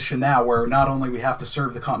this position now where not only we have to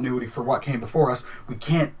serve the continuity for what came before us, we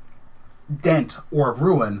can't dent or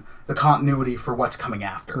ruin the continuity for what's coming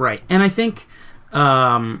after. Right. And I think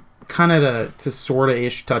kind of to sort of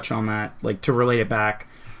ish touch on that, like to relate it back,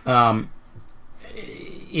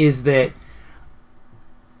 is that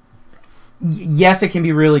yes, it can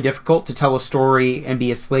be really difficult to tell a story and be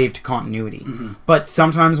a slave to continuity. Mm-hmm. But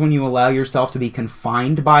sometimes when you allow yourself to be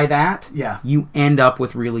confined by that, you end up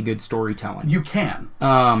with really good storytelling. You can.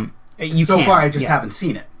 So far, I just haven't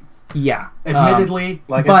seen it. Yeah. Admittedly,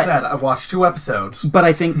 I said, I've watched 2 episodes. But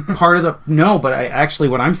I think part of the... No, but actually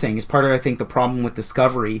what I'm saying is part of, I think, the problem with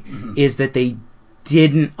Discovery is that they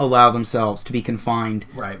didn't allow themselves to be confined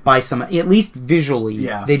by some... At least visually,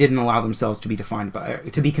 they didn't allow themselves to be confined by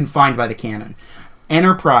the canon.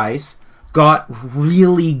 Enterprise got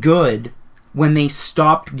really good when they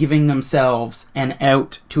stopped giving themselves an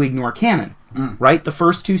out to ignore canon. Right? The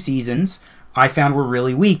first 2 seasons... I found were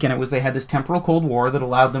really weak, and it was they had this temporal Cold War that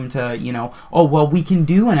allowed them to, we can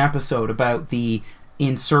do an episode about the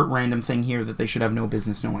insert random thing here that they should have no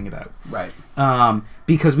business knowing about. Right.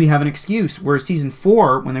 Because we have an excuse. Whereas season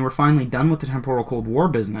 4, when they were finally done with the temporal Cold War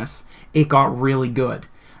business, it got really good.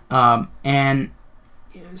 And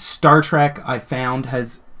Star Trek, I found,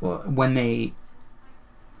 has, when they,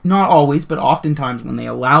 not always, but oftentimes when they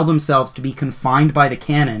allow themselves to be confined by the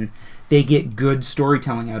canon, they get good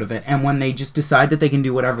storytelling out of it. And when they just decide that they can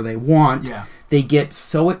do whatever they want, they get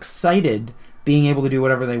so excited being able to do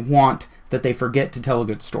whatever they want that they forget to tell a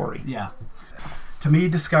good story. Yeah. To me,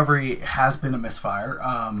 Discovery has been a misfire.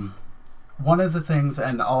 One of the things,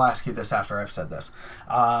 and I'll ask you this after I've said this,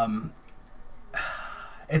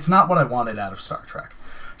 it's not what I wanted out of Star Trek.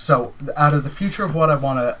 So, out of the future of what I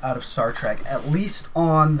want out of Star Trek, at least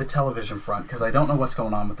on the television front, because I don't know what's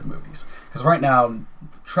going on with the movies. Because right now,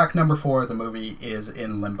 Trek number 4, the movie, is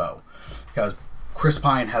in limbo. Because Chris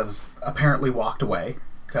Pine has apparently walked away,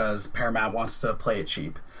 because Paramount wants to play it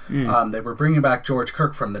cheap. They were bringing back George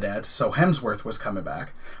Kirk from the dead, so Hemsworth was coming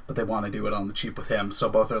back, but they want to do it on the cheap with him, so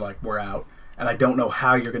both are like, we're out. And I don't know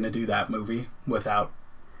how you're going to do that movie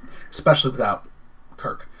especially without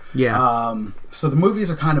Kirk. Yeah. So the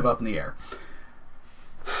movies are kind of up in the air.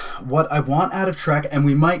 What I want out of Trek, and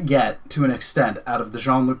we might get to an extent out of the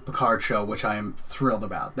Jean-Luc Picard show, which I am thrilled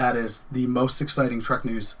about. That is the most exciting Trek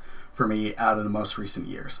news for me out of the most recent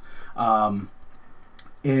years.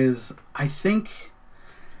 Is I think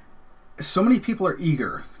so many people are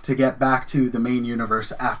eager to get back to the main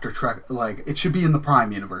universe after Trek. Like, it should be in the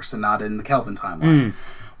Prime universe and not in the Kelvin timeline,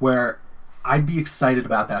 where I'd be excited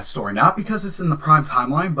about that story. Not because it's in the Prime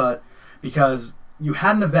timeline, but because you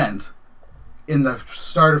had an event in the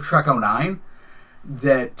start of Trek 09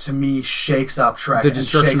 that, to me, shakes up Trek and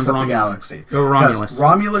shakes up the galaxy. Romulus.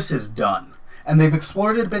 Romulus is done. And they've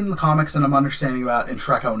explored it a bit in the comics, and I'm understanding about in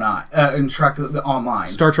Trek 09, in Trek Online.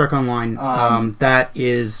 Star Trek Online. That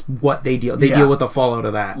is what they deal. They deal with the fallout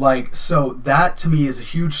of that. Like, so that to me is a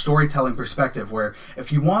huge storytelling perspective. Where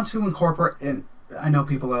if you want to incorporate, and I know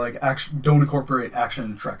people are like, don't incorporate action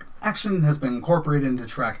into Trek. Action has been incorporated into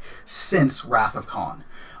Trek since Wrath of Khan.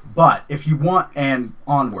 But if you want, and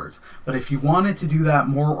onwards. But if you wanted to do that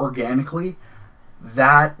more organically,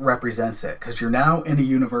 that represents it, because you're now in a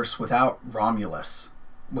universe without Romulus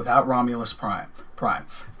Prime.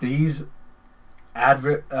 These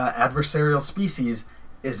adversarial species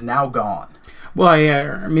is now gone. Well,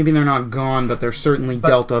 yeah, maybe they're not gone, but they're certainly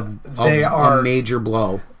dealt a major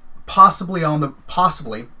blow. Possibly on the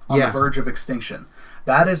verge of extinction.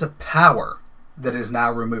 That is a power that is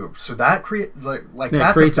now removed. So that creates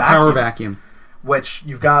a power vacuum. Which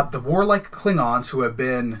you've got the warlike Klingons who have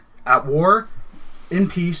been at war, in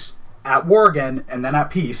peace, at war again, and then at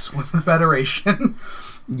peace with the Federation.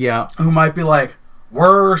 Yeah. Who might be like,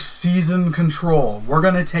 we're season control. We're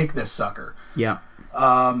going to take this sucker. Yeah.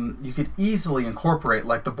 You could easily incorporate,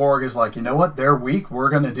 like the Borg is like, you know what, they're weak, we're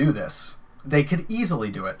going to do this. They could easily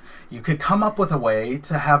do it. You could come up with a way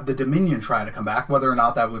to have the Dominion try to come back, whether or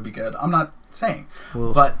not that would be good. I'm not saying.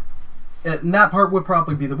 Oof. But and that part would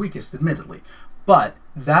probably be the weakest, admittedly. But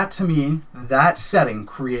that, to me, that setting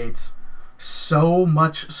creates so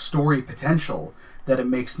much story potential that it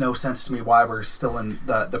makes no sense to me why we're still in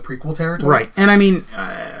the prequel territory. Right. And I mean,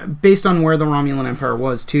 based on where the Romulan Empire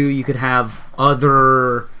was, too, you could have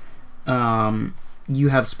other... you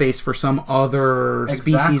have space for some other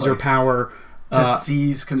species or power... to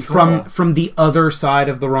seize control. From the other side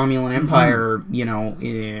of the Romulan Empire, you know,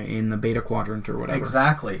 in the Beta Quadrant or whatever.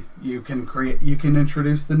 Exactly. You can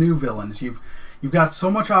introduce the new villains. You've got so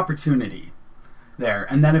much opportunity there.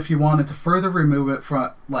 And then if you wanted to further remove it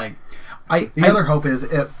from, like... the other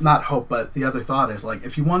thought is, like,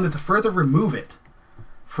 if you wanted to further remove it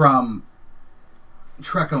from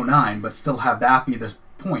Trek 09, but still have that be the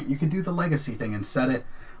point, you could do the legacy thing and set it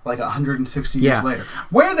like 160 years later,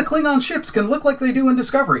 where the Klingon ships can look like they do in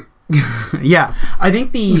Discovery. Yeah, I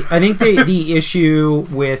think the issue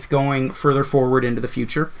with going further forward into the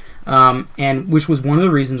future, and which was one of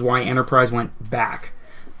the reasons why Enterprise went back,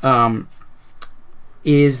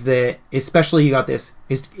 is that, especially you got this,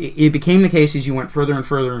 it became the case as you went further and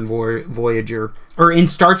further in Voyager, or in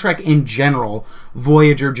Star Trek in general,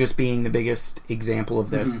 Voyager just being the biggest example of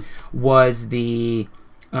this, was the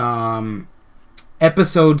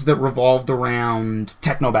episodes that revolved around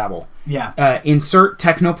technobabble. Yeah. Insert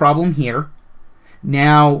techno problem here.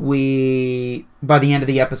 Now by the end of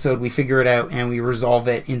the episode, we figure it out and we resolve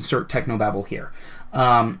it, insert technobabble here.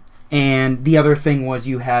 And the other thing was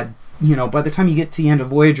you had, you know, by the time you get to the end of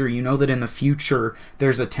Voyager, you know that in the future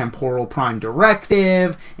there's a temporal prime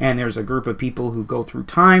directive and there's a group of people who go through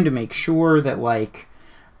time to make sure that, like,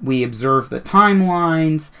 we observe the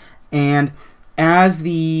timelines. And as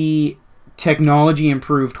the technology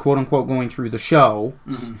improved, quote unquote, going through the show,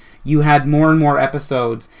 you had more and more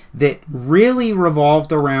episodes that really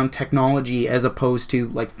revolved around technology as opposed to,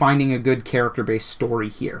 like, finding a good character-based story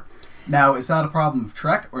here. Now, is that a problem of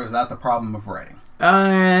Trek, or is that the problem of writing?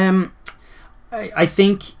 I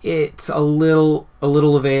think it's a little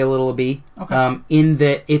of A, a little of B. Okay. In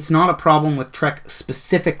that it's not a problem with Trek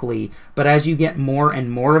specifically, but as you get more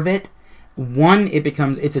and more of it, one,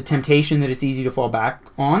 it's a temptation that it's easy to fall back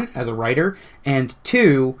on as a writer, and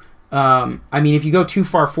two, I mean, if you go too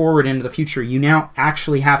far forward into the future, you now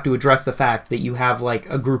actually have to address the fact that you have, like,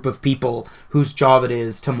 a group of people whose job it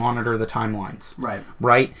is to monitor the timelines. Right.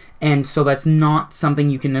 Right? And so that's not something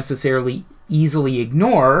you can necessarily easily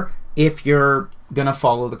ignore if you're going to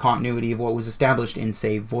follow the continuity of what was established in,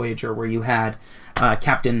 say, Voyager, where you had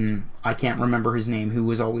Captain, I can't remember his name, who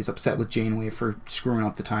was always upset with Janeway for screwing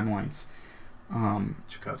up the timelines.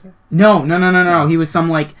 Chakotay? No. He was some,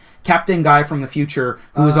 like, captain guy from the future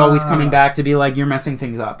who was always coming back to be like, you're messing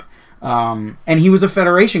things up. And he was a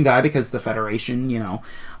Federation guy because the Federation, you know.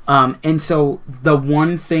 And so the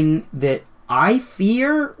one thing that I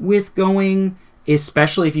fear with going,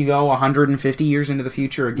 especially if you go 150 years into the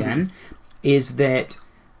future again, is that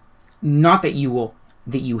not that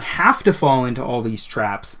you have to fall into all these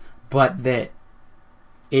traps, but that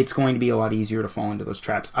it's going to be a lot easier to fall into those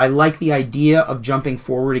traps. I like the idea of jumping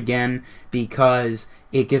forward again because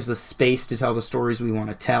it gives us space to tell the stories we want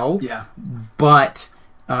to tell. Yeah. But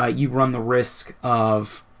you run the risk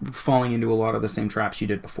of falling into a lot of the same traps you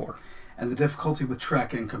did before. And the difficulty with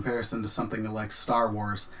Trek in comparison to something like Star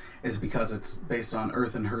Wars is because it's based on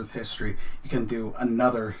Earth and Earth history. You can do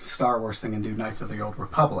another Star Wars thing and do Knights of the Old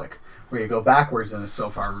Republic, where you go backwards and it's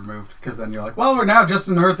so far removed, because then you're like, well, we're now just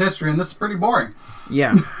in Earth history and this is pretty boring.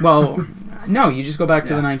 Yeah. Well, no, you just go back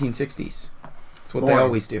to the 1960s. That's what they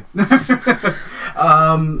always do.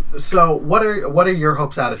 So what are your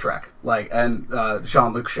hopes out of Trek? Like, and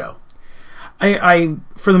Jean-Luc show? I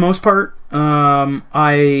for the most part,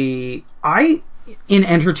 I in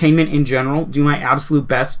entertainment in general do my absolute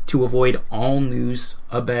best to avoid all news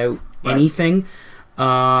about anything.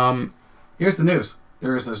 Here's the news.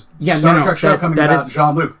 There is a Star Trek show coming about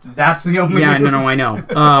Jean-Luc. That's the only news. Yeah, no, I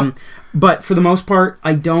know. But for the most part,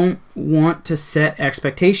 I don't want to set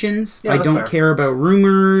expectations. Yeah, I don't care about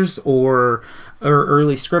rumors or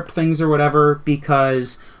early script things or whatever,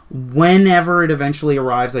 because whenever it eventually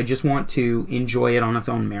arrives, I just want to enjoy it on its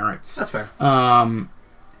own merits. That's fair.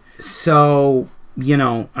 So, you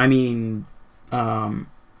know, I mean,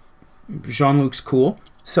 Jean-Luc's cool,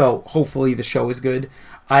 so hopefully the show is good.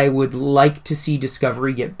 I would like to see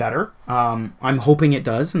Discovery get better. I'm hoping it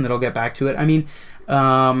does, and that I'll get back to it. I mean,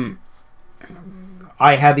 I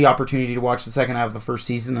had the opportunity to watch the second half of the first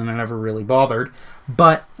season, and I never really bothered.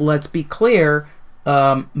 But let's be clear,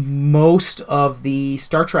 most of the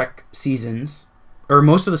Star Trek seasons, or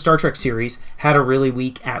most of the Star Trek series, had a really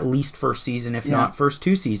weak, at least first season, if not first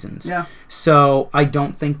two seasons. Yeah. So I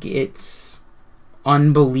don't think it's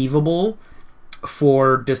unbelievable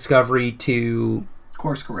for Discovery to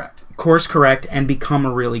course correct and become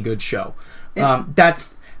a really good show.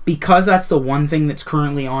 That's because that's the one thing that's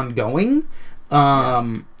currently ongoing.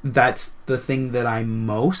 That's the thing that I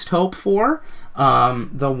most hope for.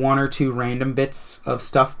 The one or two random bits of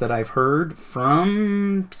stuff that I've heard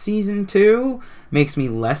from season 2 makes me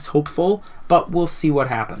less hopeful, but we'll see what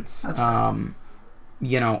happens. Again,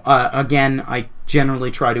 I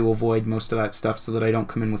generally try to avoid most of that stuff so that I don't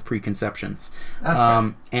come in with preconceptions.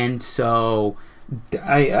 And so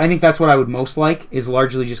I think that's what I would most like, is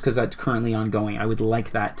largely just because that's currently ongoing. I would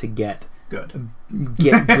like that to get good.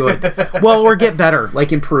 Well, or get better,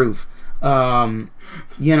 like improve. That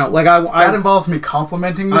involves me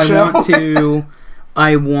complimenting the show.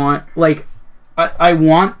 I want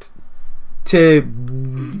to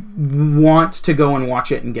go and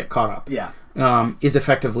watch it and get caught up. Yeah. Is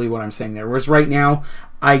effectively what I'm saying there. Whereas right now,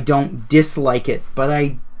 I don't dislike it, but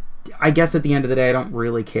I guess at the end of the day, I don't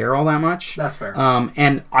really care all that much. That's fair.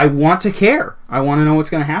 And I want to care. I want to know what's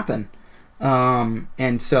going to happen.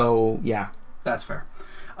 And so, yeah. That's fair.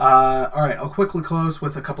 All right, I'll quickly close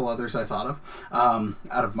with a couple others I thought of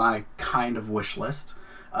out of my kind of wish list.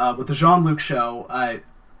 With the Jean-Luc show,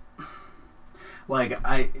 it's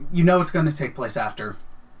going to take place after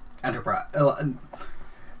Enterprise,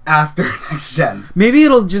 after Next Gen. Maybe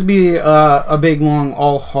it'll just be a big long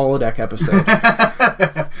all holodeck episode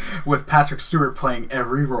with Patrick Stewart playing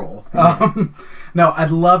every role. No,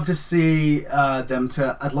 I'd love to see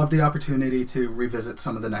I'd love the opportunity to revisit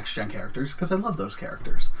some of the Next Gen characters, because I love those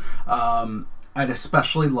characters. I'd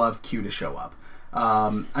especially love Q to show up.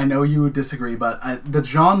 I know you would disagree, but the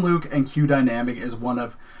Jean-Luc and Q dynamic is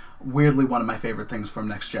weirdly one of my favorite things from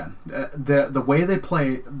Next Gen. The way they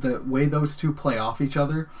play, the way those two play off each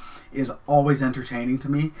other is always entertaining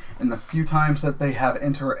to me. And the few times that they have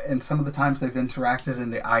and some of the times they've interacted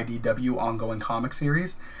in the IDW ongoing comic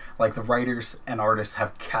series, like the writers and artists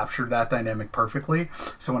have captured that dynamic perfectly.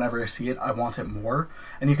 So whenever I see it, I want it more.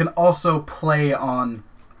 And you can also play on,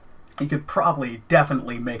 you could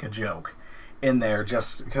definitely make a joke in there,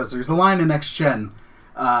 just because there's a line in Next Gen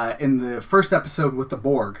in the first episode with the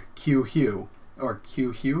Borg, Q Who,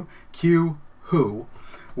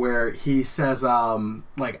 where he says, I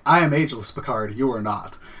am ageless, Picard, you are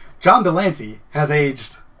not. John Delancey has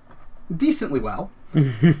aged decently well.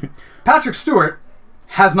 Patrick Stewart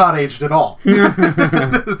has not aged at all.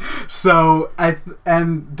 So,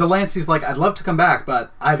 and Delancey's like, I'd love to come back,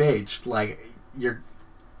 but I've aged. We're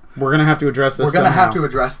going to have to address this. We're going to have to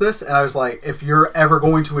address this. And I was like, if you're ever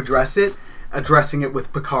going to address it, addressing it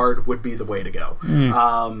with Picard would be the way to go.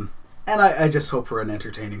 And I just hope for an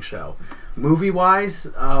entertaining show.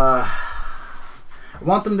 Movie-wise, I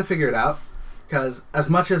want them to figure it out, because as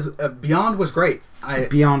much as Beyond was great.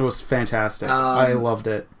 Beyond was fantastic. I loved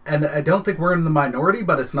it. And I don't think we're in the minority,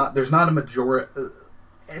 but there's not a majority.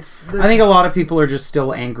 I think a lot of people are just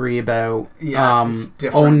still angry about it's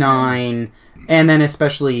different. 09, and then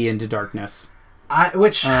especially Into Darkness.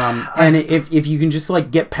 And if you can just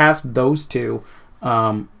get past those two,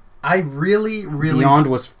 I really Beyond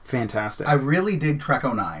was fantastic. I really dig Trek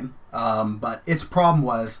 09, but its problem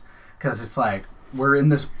was because it's we're in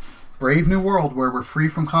this brave new world where we're free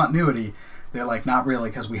from continuity. They're not really,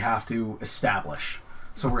 because we have to establish.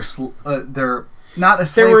 So they're not a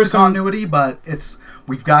slave to continuity, but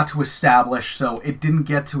we've got to establish. So it didn't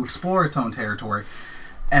get to explore its own territory.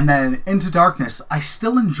 And then Into Darkness, I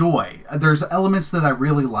still enjoy. There's elements that I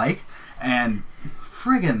really like, and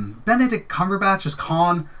friggin' Benedict Cumberbatch as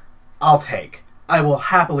Khan, I will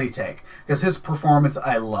happily take, because his performance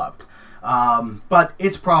I loved. But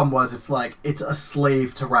its problem was it's a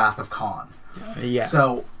slave to Wrath of Khan. Yeah.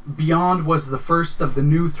 So Beyond was the first of the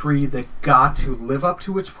new 3 that got to live up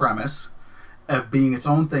to its premise of being its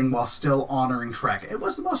own thing while still honoring Trek. It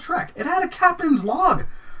was the most Trek. It had a captain's log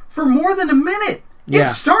for more than a minute. Yeah.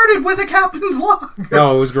 It started with a captain's log.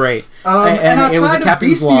 Oh, it was great. And outside it was a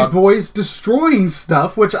captain's of Beastie Boys destroying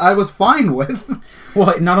stuff, which I was fine with.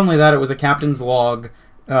 Well, not only that, it was a captain's log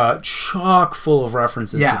chock full of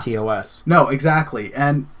references to TOS. No, exactly.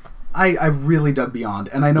 And I really dug Beyond.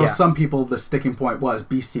 And I know some people, the sticking point was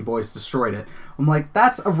Beastie Boys destroyed it. I'm like,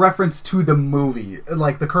 that's a reference to the movie,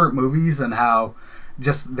 the current movies, and how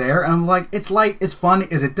just there. And I'm like, it's light, it's fun.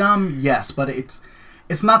 Is it dumb? Yes, but it's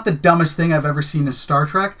not the dumbest thing I've ever seen in Star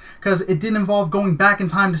Trek, because it didn't involve going back in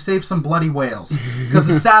time to save some bloody whales. Because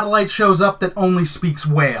the satellite shows up that only speaks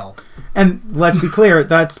whale. And let's be clear,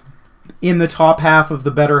 that's in the top half of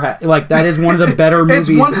the better half. That is one of the better movies.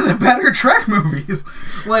 It's one of the better Trek movies.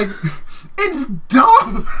 It's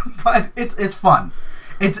dumb, but it's fun.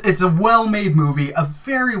 It's a well-made movie, a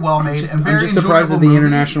very well-made and very enjoyable movie. I'm just surprised that the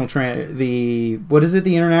international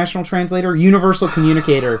the International Translator, Universal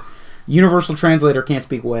Communicator, Universal Translator can't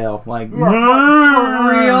speak whale. Like, for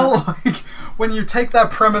real. Like, when you take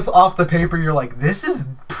that premise off the paper, you're like, this is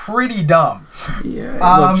pretty dumb.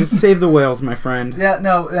 Yeah, look, just save the whales, my friend. Yeah,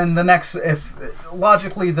 no, and the next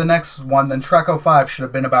one, then Trek 05 should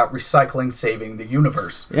have been about recycling, saving the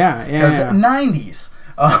universe. Yeah. Because 90s.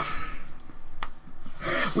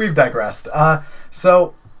 We've digressed.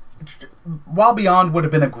 So, while Beyond would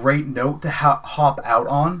have been a great note to hop out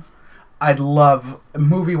on, I'd love,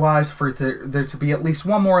 movie-wise, for there to be at least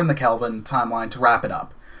one more in the Kelvin timeline to wrap it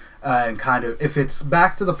up. And kind of, if it's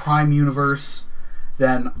back to the Prime universe,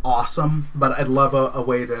 then awesome. But I'd love a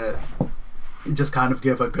way to just kind of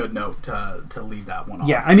give a good note to leave that one on.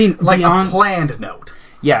 Yeah, I mean, like Beyond, a planned note.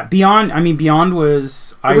 Yeah, Beyond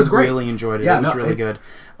was... I great. Really enjoyed it. Yeah, it was really good.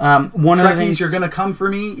 One of the Trekkies, things... you're going to come for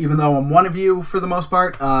me, even though I'm one of you for the most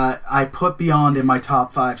part. I put Beyond in my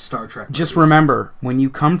top 5 Star Trek movies. Just remember, when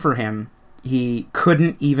you come for him, he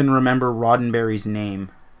couldn't even remember Roddenberry's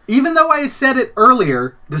name. Even though I said it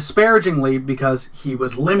earlier, disparagingly, because he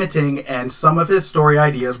was limiting and some of his story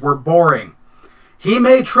ideas were boring. He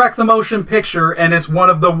made Trek the Motion Picture, and it's one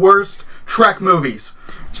of the worst Trek movies.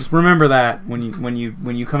 Just remember that when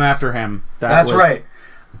you come after him. That's right.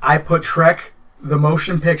 I put Trek the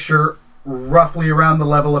Motion Picture roughly around the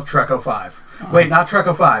level of Trek 05. Wait, not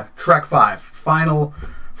Trek 05. Trek 5. Final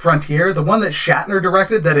Frontier. The one that Shatner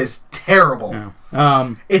directed that is terrible.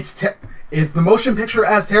 Yeah. Is the motion picture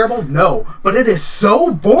as terrible? No. But it is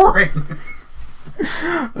so boring.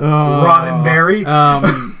 Roddenberry.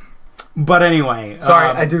 But anyway, sorry,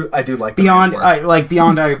 I do like Beyond.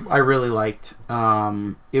 Beyond. I really liked.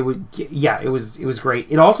 It was great.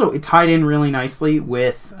 It tied in really nicely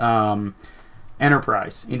with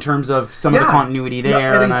Enterprise in terms of some of the continuity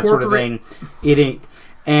there and that sort of thing.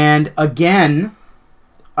 And again,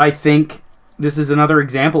 I think this is another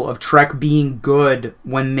example of Trek being good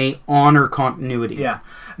when they honor continuity. Yeah.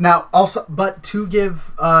 Now, also, but to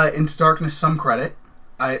give Into Darkness some credit,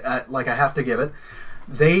 I have to give it.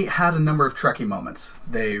 They had a number of Trekkie moments.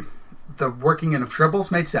 The working in of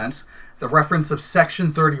triples made sense. The reference of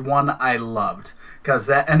Section 31 I loved.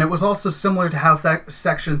 And it was also similar to how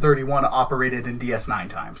Section 31 operated in DS9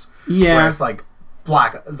 times. Yeah. Where it's like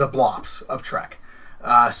the blops of Trek.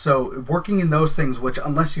 So working in those things, which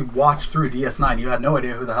unless you watched through DS9, you had no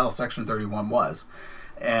idea who the hell Section 31 was.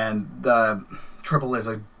 And the triple is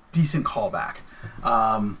a decent callback.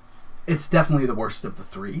 It's definitely the worst of the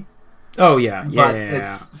 3. Oh yeah, but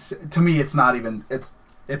to me, it's not even. It's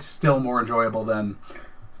still more enjoyable than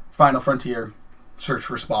Final Frontier, Search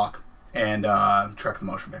for Spock, and Trek the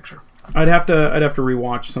Motion Picture. I'd have to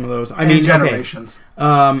rewatch some of those. I mean, Generations.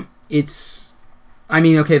 Okay.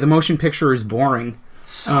 The motion picture is boring.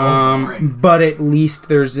 So boring. But at least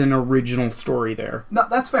there's an original story there. No,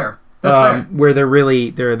 that's fair. That's fair. Where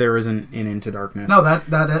there isn't an Into Darkness. No,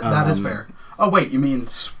 that is fair. Oh wait, you mean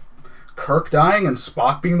Kirk dying and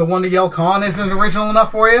Spock being the one to yell "Khan" isn't original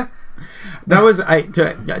enough for you? Was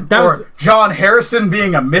John Harrison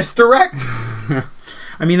being a misdirect.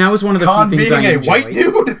 I mean, that was one of the Khan few things being I a enjoyed. white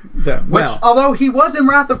dude. Which, although he was in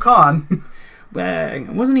Wrath of Khan,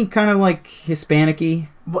 wasn't he kind of like Hispanic-y?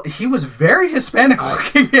 Well, he was very Hispanic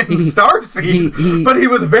looking in Starseed, but he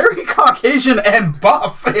was very Caucasian and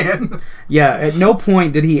buff. Yeah, at no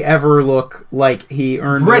point did he ever look like he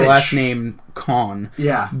earned British. the last name Khan.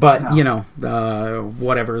 Yeah, but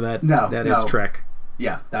whatever that is Trek.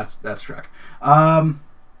 Yeah, that's Trek.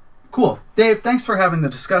 Cool, Dave. Thanks for having the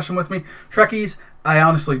discussion with me, Trekkies. I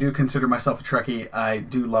honestly do consider myself a Trekkie. I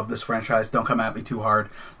do love this franchise. Don't come at me too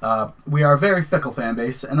hard. We are a very fickle fan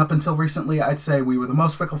base, and up until recently, I'd say we were the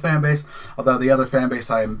most fickle fan base, although the other fan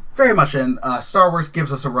base I am very much in. Star Wars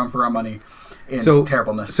gives us a run for our money in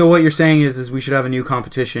terribleness. So what you're saying is we should have a new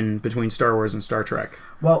competition between Star Wars and Star Trek.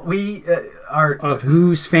 Well, we are... Of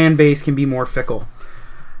whose fan base can be more fickle?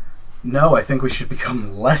 No, I think we should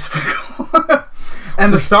become less fickle.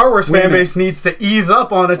 And the Star Wars fan base needs to ease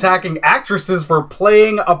up on attacking actresses for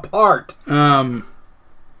playing a part.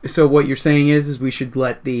 So what you're saying is we should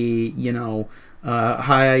let the,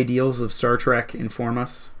 high ideals of Star Trek inform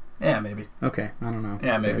us? Yeah, maybe. Okay, I don't know.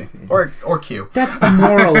 Yeah, maybe. Or Q. That's the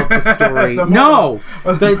moral of the story.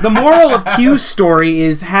 The moral of Q's story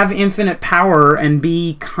is have infinite power and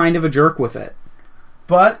be kind of a jerk with it.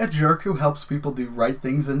 But a jerk who helps people do right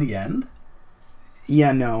things in the end?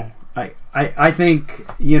 Yeah, no. I think,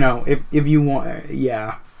 if you want...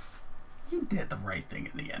 Yeah. He did the right thing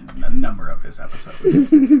in the end in a number of his episodes.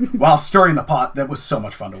 While stirring the pot, that was so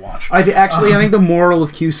much fun to watch. I think the moral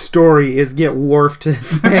of Q's story is get Worf to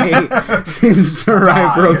say, Sir,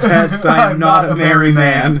 I protest, I am not a merry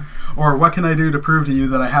man. Or what can I do to prove to you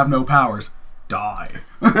that I have no powers? Die.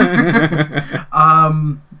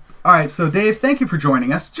 All right, so Dave, thank you for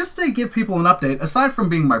joining us. Just to give people an update, aside from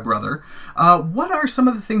being my brother, what are some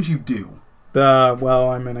of the things you do?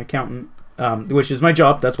 Well, I'm an accountant, which is my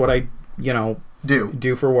job. That's what I,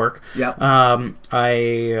 do for work. Yep.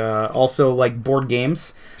 I also like board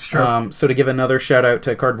games. Sure. So to give another shout out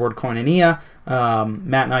to Cardboard Koinonia,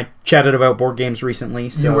 Matt and I chatted about board games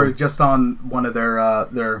recently. So you were just on one of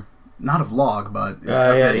their not a vlog, but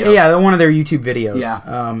a video. Yeah, one of their YouTube videos.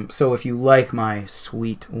 Yeah. So if you like my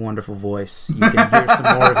sweet, wonderful voice, you can hear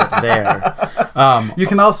some more of it there. You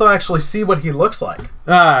can also actually see what he looks like.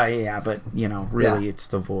 Yeah, but really, it's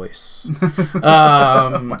the voice.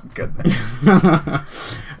 Oh my goodness.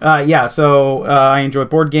 So I enjoy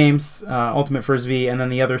board games, Ultimate Frisbee, and then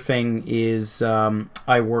the other thing is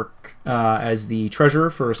I work as the treasurer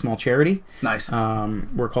for a small charity. Nice.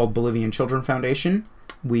 We're called Bolivian Children Foundation.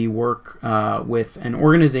 We work with an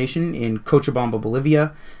organization in Cochabamba,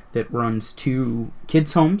 Bolivia, that runs 2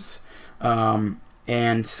 kids' homes.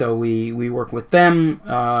 And so we work with them,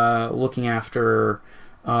 looking after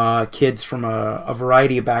kids from a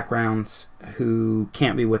variety of backgrounds who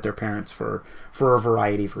can't be with their parents for a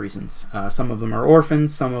variety of reasons. Some of them are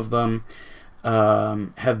orphans, some of them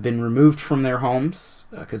have been removed from their homes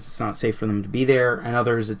because it's not safe for them to be there, and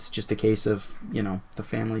others it's just a case of the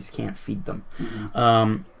families can't feed them.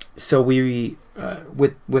 Mm-hmm. So we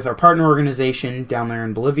with our partner organization down there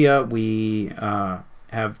in Bolivia, we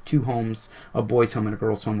have 2 homes, a boys' home and a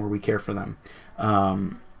girls' home, where we care for them.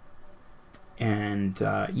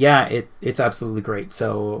 It's absolutely great.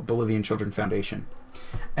 So Bolivian Children Foundation.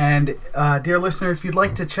 And dear listener, if you'd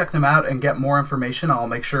like to check them out and get more information, I'll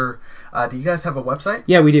make sure. Do you guys have a website?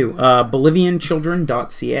 Yeah, we do.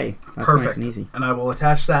 BolivianChildren.ca. That's Perfect. Nice and easy. And I will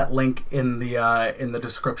attach that link in the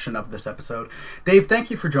description of this episode. Dave,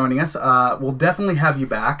 thank you for joining us. We'll definitely have you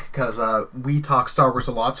back because we talk Star Wars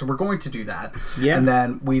a lot, so we're going to do that. Yeah. And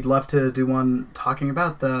then we'd love to do one talking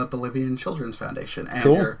about the Bolivian Children's Foundation and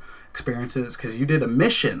your experiences, because you did a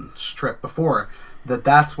mission trip before.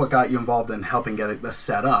 That's what got you involved in helping get this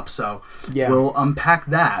set up. So we'll unpack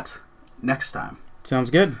that next time.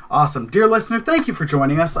 Sounds good. Awesome. Dear listener, thank you for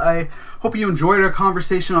joining us. I hope you enjoyed our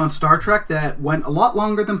conversation on Star Trek that went a lot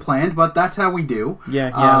longer than planned, but that's how we do.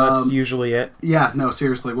 Yeah, that's usually it. Yeah, no,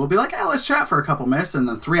 seriously. We'll be like, let's chat for a couple minutes, and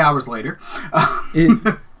then 3 hours later.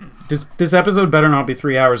 This episode better not be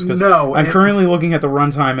 3 hours, because I'm currently looking at the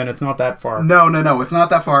runtime, and it's not that far. No, it's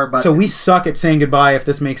not that far. But so we suck at saying goodbye if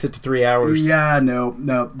this makes it to 3 hours. Yeah,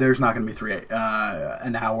 no, there's not going to be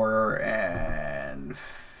an hour and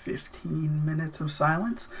 15 minutes of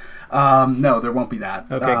silence. No, there won't be that.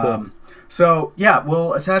 Okay, cool. So,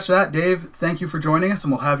 we'll attach that. Dave, thank you for joining us,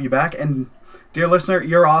 and we'll have you back. And dear listener,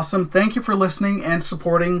 you're awesome. Thank you for listening and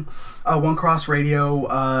supporting One Cross Radio.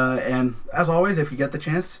 And as always, if you get the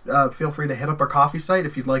chance, feel free to hit up our coffee site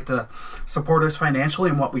if you'd like to support us financially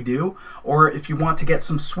in what we do. Or if you want to get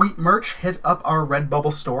some sweet merch, hit up our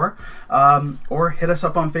Redbubble store. Or hit us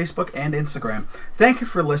up on Facebook and Instagram. Thank you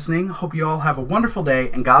for listening. Hope you all have a wonderful day.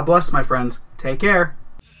 And God bless, my friends. Take care.